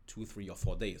like 2, 3, or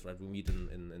 4 days, right? We meet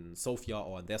in Sofia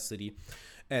or in their city,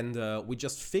 and we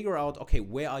just figure out, okay,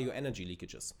 where are your energy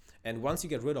leakages? And once you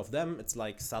get rid of them, it's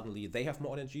like suddenly they have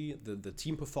more energy, the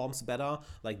team performs better,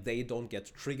 like they don't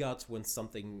get triggered when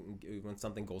something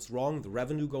goes wrong, the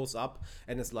revenue goes up,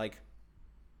 and it's like,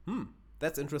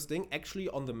 that's interesting. Actually,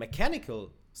 on the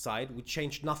mechanical side, we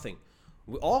changed nothing.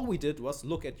 All we did was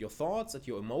look at your thoughts, at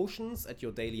your emotions, at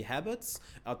your daily habits,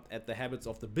 at the habits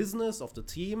of the business, of the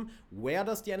team. Where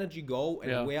does the energy go,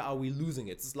 and where are we losing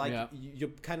it? It's like you're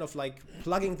kind of like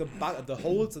plugging the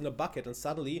holes in the bucket, and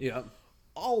suddenly,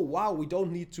 oh wow, we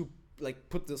don't need to like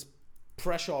put this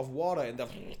pressure of water in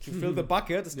to fill the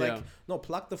bucket. It's like, no,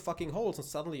 plug the fucking holes, and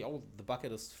suddenly, oh, the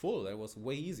bucket is full. It was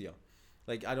way easier.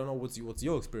 Like, I don't know what's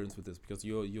your experience with this, because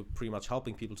you're pretty much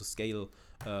helping people to scale,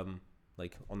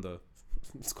 like on the,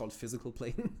 it's called physical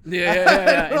plane. In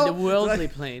the worldly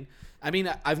plane. I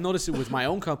mean, I've noticed it with my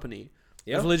own company.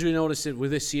 I've literally noticed it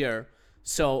with this year.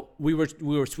 So we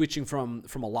were switching from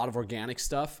a lot of organic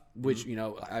stuff, which you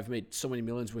know, I've made so many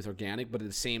millions with organic, but at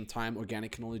the same time,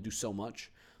 organic can only do so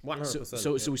much. 100%.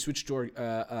 So we switched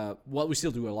to well, we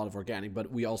still do a lot of organic,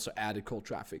 but we also added cold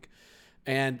traffic.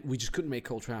 And we just couldn't make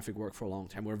cold traffic work for a long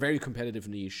time. We're a very competitive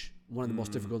niche, one of the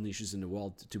most difficult niches in the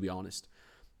world, to be honest.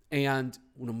 And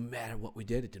no matter what we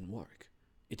did, it didn't work.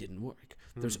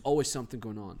 There's always something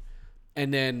going on.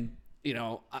 And then, you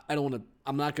know,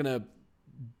 I'm not going to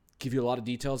give you a lot of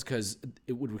details because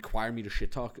it would require me to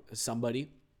shit talk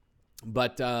somebody.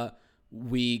 But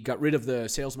we got rid of the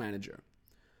sales manager.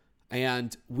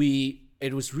 And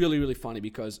it was really, really funny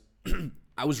because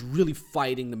I was really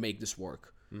fighting to make this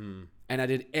work. And I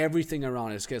did everything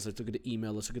around it. Okay, let's look at the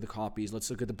email. Let's look at the copies. Let's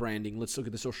look at the branding. Let's look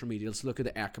at the social media. Let's look at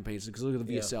the ad campaigns. Let's look at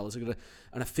the VSL. Let's look at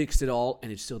and I fixed it all, and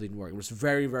it still didn't work. It was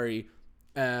very, very,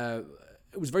 it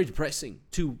was very depressing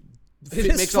to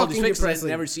make all these fixes and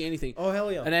never see anything. Oh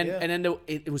hell yeah! And then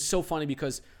it was so funny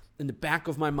because in the back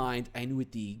of my mind, I knew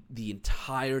it the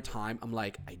entire time. I'm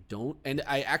like, I do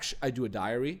a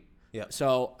diary. Yeah.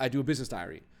 So I do a business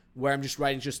diary where I'm just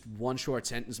writing just one short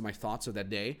sentence of my thoughts of that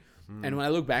day. And when I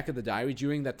look back at the diary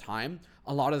during that time,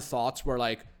 a lot of the thoughts were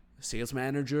like sales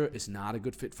manager is not a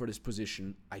good fit for this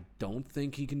position. I don't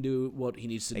think he can do what he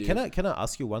needs to do. Can I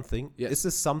ask you one thing? Yeah. Is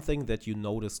this something that you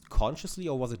noticed consciously,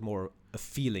 or was it more a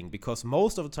feeling? Because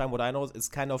most of the time, what I know is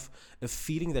kind of a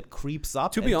feeling that creeps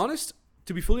up. To be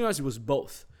fully honest, it was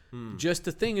both. Just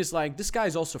the thing is, like, this guy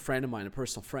is also a friend of mine, a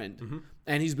personal friend,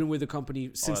 and he's been with the company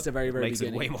since the very makes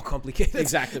beginning. It way more complicated.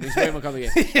 Exactly, it's way more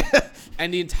complicated.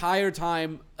 And the entire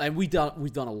time, and we've done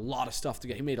a lot of stuff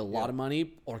together. He made a lot of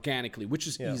money organically, which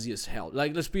is easy as hell.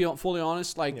 Like, let's be fully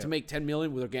honest. Like, to make 10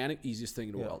 million with organic, easiest thing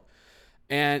in the world.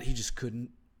 And he just couldn't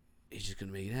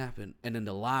make it happen. And then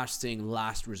the last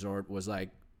resort was like,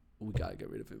 we gotta get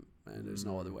rid of him, man. There's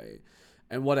no other way.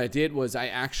 And what I did was I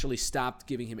actually stopped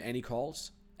giving him any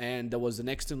calls. And there was the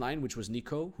next in line, which was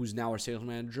Nico, who's now our sales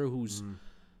manager, who's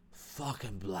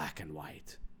fucking black and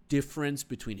white. Difference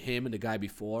between him and the guy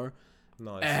before,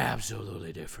 Nice.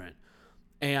 Absolutely different.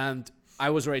 And I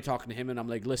was already talking to him, and I'm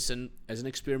like, listen, as an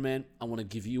experiment, I want to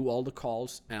give you all the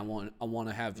calls, and I want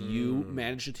to have you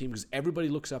manage the team, because everybody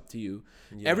looks up to you.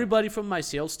 Yeah. Everybody from my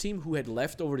sales team who had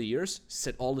left over the years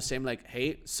said all the same, like,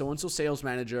 hey, so-and-so sales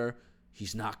manager,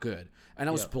 he's not good. And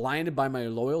I was blinded by my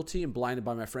loyalty and blinded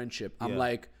by my friendship. I'm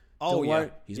like, don't worry,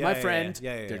 he's my friend.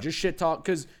 They're just shit talk.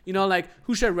 Because, you know, like,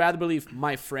 who should I rather believe,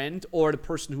 my friend or the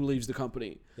person who leaves the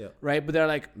company? Yeah. Right? But they're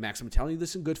like, Max, I'm telling you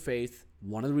this in good faith.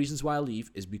 One of the reasons why I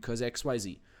leave is because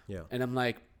XYZ. Yeah. And I'm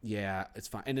like, yeah, it's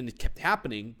fine. And then it kept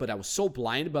happening, but I was so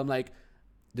blinded. But I'm like,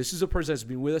 this is a person that's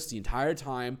been with us the entire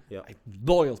time. Yeah.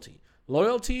 Loyalty.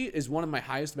 Loyalty is one of my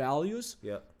highest values.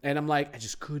 Yeah. And I'm like, I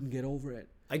just couldn't get over it.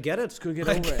 I get it. Just couldn't get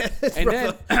over it. And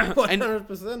then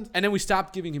 100%. And then we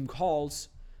stopped giving him calls.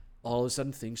 All of a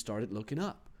sudden, things started looking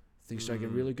up. Things started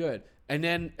getting really good. And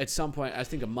then at some point, I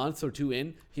think a month or two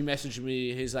in, he messaged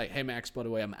me. He's like, hey, Max, by the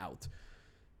way, I'm out.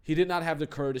 He did not have the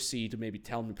courtesy to maybe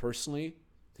tell me personally.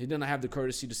 He did not have the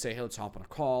courtesy to say, hey, let's hop on a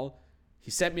call. He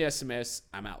sent me SMS,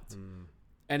 I'm out.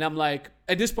 And I'm like,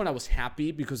 at this point, I was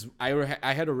happy because I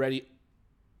had already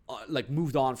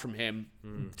moved on from him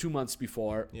 2 months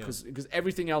before, because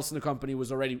everything else in the company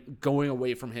was already going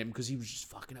away from him because he was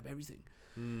just fucking up everything.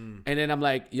 And then I'm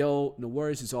like, yo, no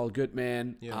worries, it's all good,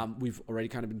 man. We've already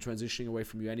kind of been transitioning away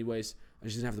from you anyways. I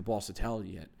just didn't have the balls to tell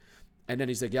you yet. And then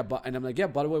he's like, and I'm like, yeah,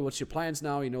 by the way, what's your plans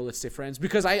now? You know, let's stay friends.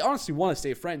 Because I honestly want to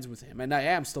stay friends with him. And I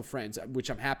am still friends, which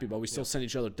I'm happy about. We still send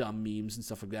each other dumb memes and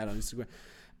stuff like that on Instagram.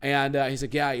 And he's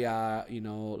like, yeah, you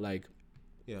know, like,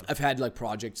 I've had like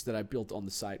projects that I built on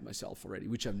the side myself already,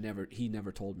 which he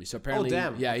never told me. So apparently,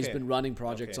 he's been running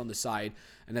projects on the side.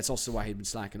 And that's also why he'd been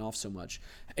slacking off so much.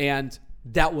 And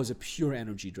that was a pure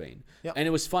energy drain. Yep. And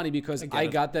it was funny because I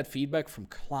got that feedback from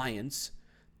clients.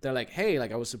 They're like, hey,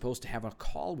 like, I was supposed to have a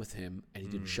call with him and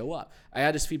he didn't show up. I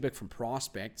had this feedback from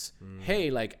prospects. Hey,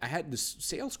 like, I had this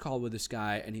sales call with this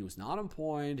guy and he was not on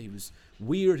point. He was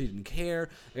weird. He didn't care.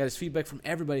 I got this feedback from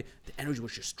everybody. The energy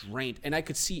was just drained. And I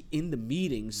could see in the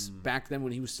meetings back then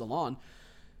when he was still on,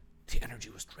 the energy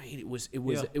was drained. It was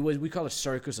we call it a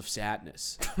circus of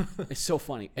sadness. It's so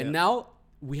funny. And now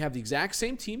we have the exact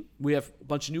same team. We have a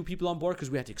bunch of new people on board because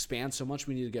we had to expand so much.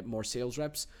 We need to get more sales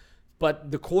reps.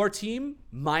 But the core team,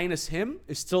 minus him,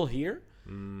 is still here.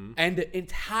 And the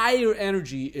entire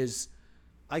energy is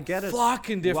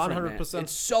fucking different, 100%. Man.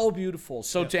 It's so beautiful.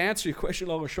 So to answer your question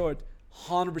long or short,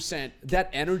 100%.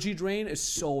 That energy drain is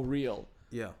so real.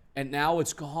 Yeah. And now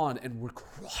it's gone and we're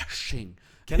crushing.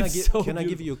 Can I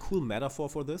give you a cool metaphor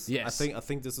for this? Yes. I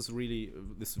think this is really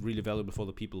valuable for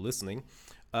the people listening.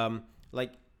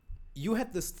 Like, you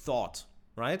had this thought,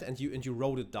 right? And you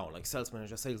wrote it down, like sales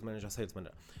manager.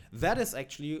 That is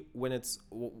actually when it's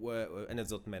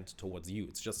not meant towards you.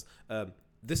 It's just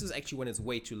this is actually when it's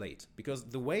way too late, because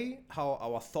the way how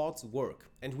our thoughts work,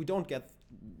 and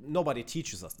nobody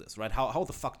teaches us this, right? How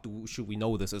the fuck should we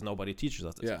know this? As nobody teaches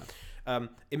us this. Yeah.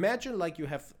 Imagine like you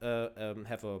have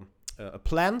a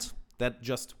plant that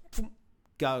just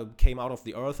came out of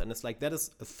the earth, and it's like that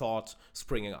is a thought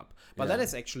springing up, but that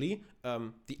is actually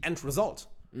the end result.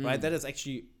 Right, that is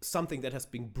actually something that has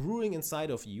been brewing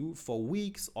inside of you for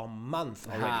weeks or months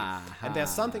already, and there's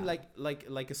something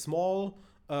like a small,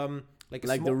 the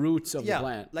roots of the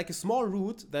plant, like a small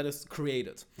root that is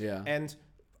created. Yeah, and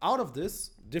out of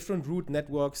this, different root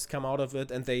networks come out of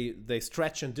it, and they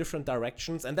stretch in different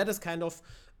directions, and that is kind of,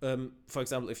 for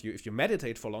example, if you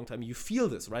meditate for a long time, you feel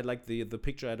this, right? Like the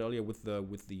picture I had earlier with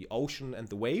the ocean and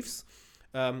the waves.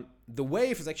 The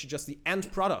wave is actually just the end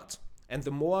product. And the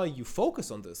more you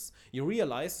focus on this, you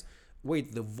realize,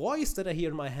 wait, the voice that I hear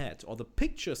in my head or the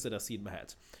pictures that I see in my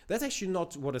head, that's actually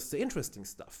not what is the interesting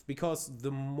stuff. Because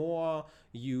the more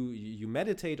you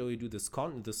meditate or you do this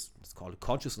it's called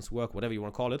consciousness work, whatever you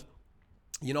want to call it,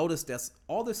 you notice there's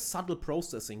all this subtle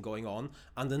processing going on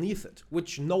underneath it,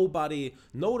 which nobody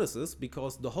notices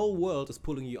because the whole world is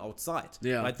pulling you outside.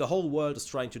 Yeah. Right? The whole world is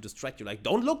trying to distract you. Like,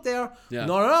 don't look there. Yeah.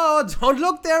 No, don't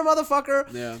look there,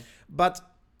 motherfucker. Yeah. But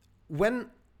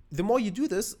the more you do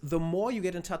this, the more you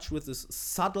get in touch with this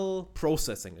subtle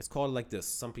processing. It's called like this.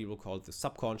 Some people call it the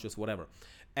subconscious, whatever.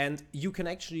 And you can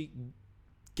actually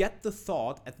get the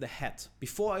thought at the head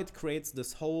before it creates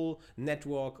this whole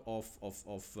network of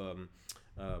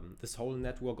this whole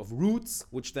network of roots,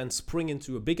 which then spring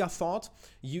into a bigger thought.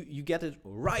 You get it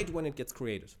right when it gets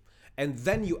created. And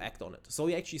then you act on it. So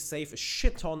you actually save a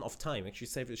shit ton of time, actually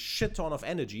save a shit ton of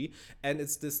energy. And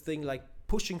it's this thing like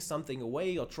pushing something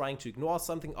away or trying to ignore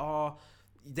something. Oh,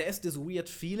 there's this weird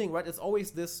feeling, right? It's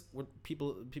always this, what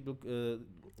people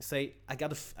say, I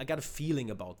got a feeling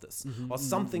about this. Or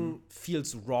something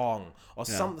feels wrong. Or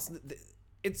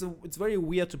it's very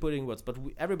weird to put in words, but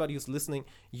everybody who's listening,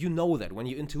 you know that when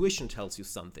your intuition tells you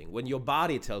something, when your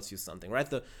body tells you something, right?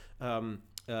 The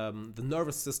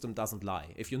nervous system doesn't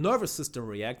lie. If your nervous system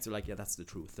reacts, you're like, yeah, that's the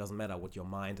truth. It doesn't matter what your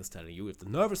mind is telling you. If the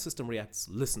nervous system reacts,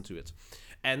 listen to it.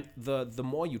 And the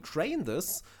more you train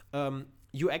this,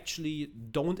 you actually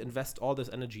don't invest all this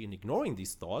energy in ignoring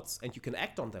these thoughts, and you can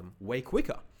act on them way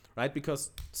quicker, right? Because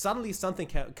suddenly something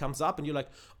comes up and you're like,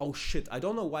 oh shit, I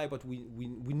don't know why, but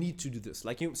we need to do this.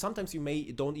 Like, sometimes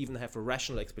you don't even have a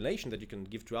rational explanation that you can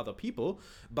give to other people,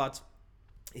 but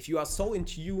if you are so in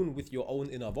tune with your own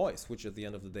inner voice, which at the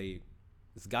end of the day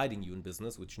is guiding you in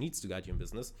business, which needs to guide you in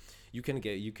business, you can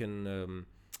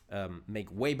make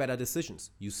way better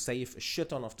decisions. You save a shit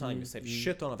ton of time, you save a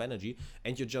shit ton of energy,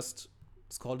 and you're just,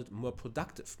 let's call it, more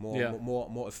productive,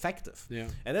 more effective. Yeah.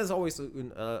 And there's always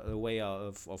a way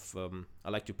of I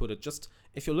like to put it, just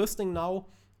if you're listening now,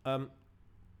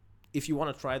 if you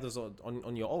want to try this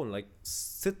on your own, like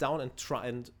sit down and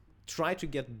try to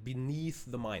get beneath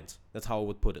the mind. That's how I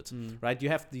would put it, right? You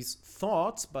have these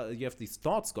thoughts,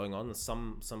 going on.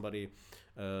 Some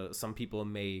people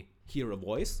may hear a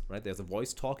voice, right? There's a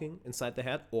voice talking inside their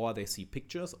head, or they see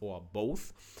pictures, or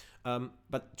both.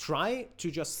 But try to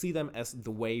just see them as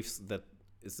the waves that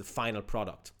is the final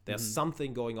product. There's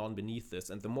something going on beneath this,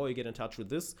 and the more you get in touch with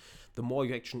this, the more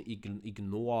you actually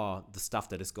ignore the stuff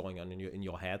that is going on in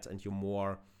your head, and you're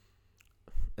more,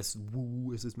 as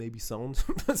woo as this maybe sounds,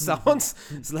 it's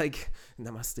like,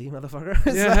 namaste, motherfucker.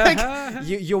 It's like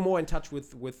you're more in touch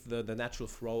with the natural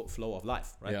flow of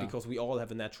life, right? Yeah. Because we all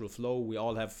have a natural flow. We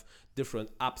all have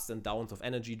different ups and downs of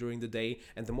energy during the day,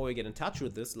 and the more you get in touch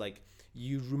with this, like,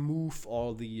 you remove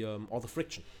all the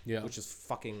friction, which is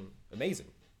fucking amazing.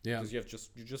 Yeah, because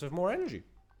you just have more energy.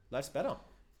 Life's better.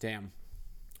 Damn.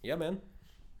 Yeah, man.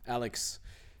 Alex,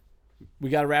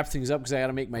 we gotta wrap things up because I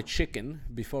gotta make my chicken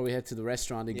before we head to the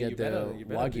restaurant to get the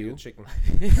Wagyu chicken.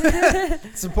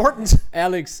 It's important.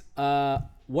 Alex,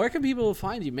 where can people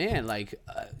find you, man? Like,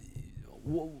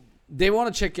 they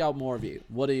want to check out more of you.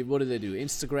 What do they do?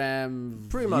 Instagram,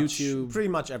 YouTube? Pretty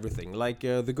much everything. Like,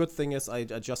 the good thing is I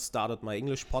just started my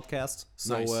English podcast.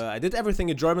 So nice. I did everything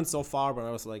in German so far, but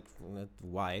I was like,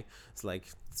 why? It's like,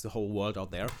 it's the whole world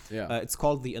out there. Yeah. It's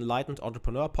called the Enlightened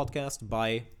Entrepreneur Podcast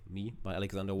by me, by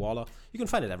Alexander Wahler. You can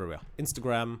find it everywhere.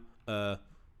 Instagram,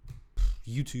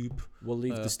 YouTube. We'll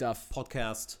leave the stuff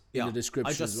podcast in the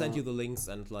description. I just sent you the links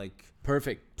and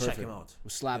perfect. Check him out. We'll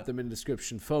slap them in the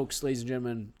description, folks. Ladies and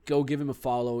gentlemen, go give him a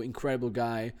follow. Incredible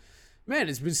guy. Man,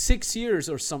 it's been 6 years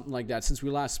or something like that since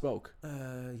we last spoke.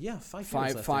 5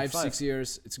 years. 6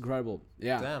 years. It's incredible.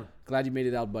 Yeah. Damn. Glad you made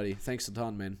it out, buddy. Thanks a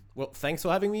ton, man. Well, thanks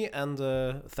for having me, and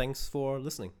thanks for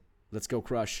listening. Let's go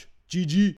crush. GG.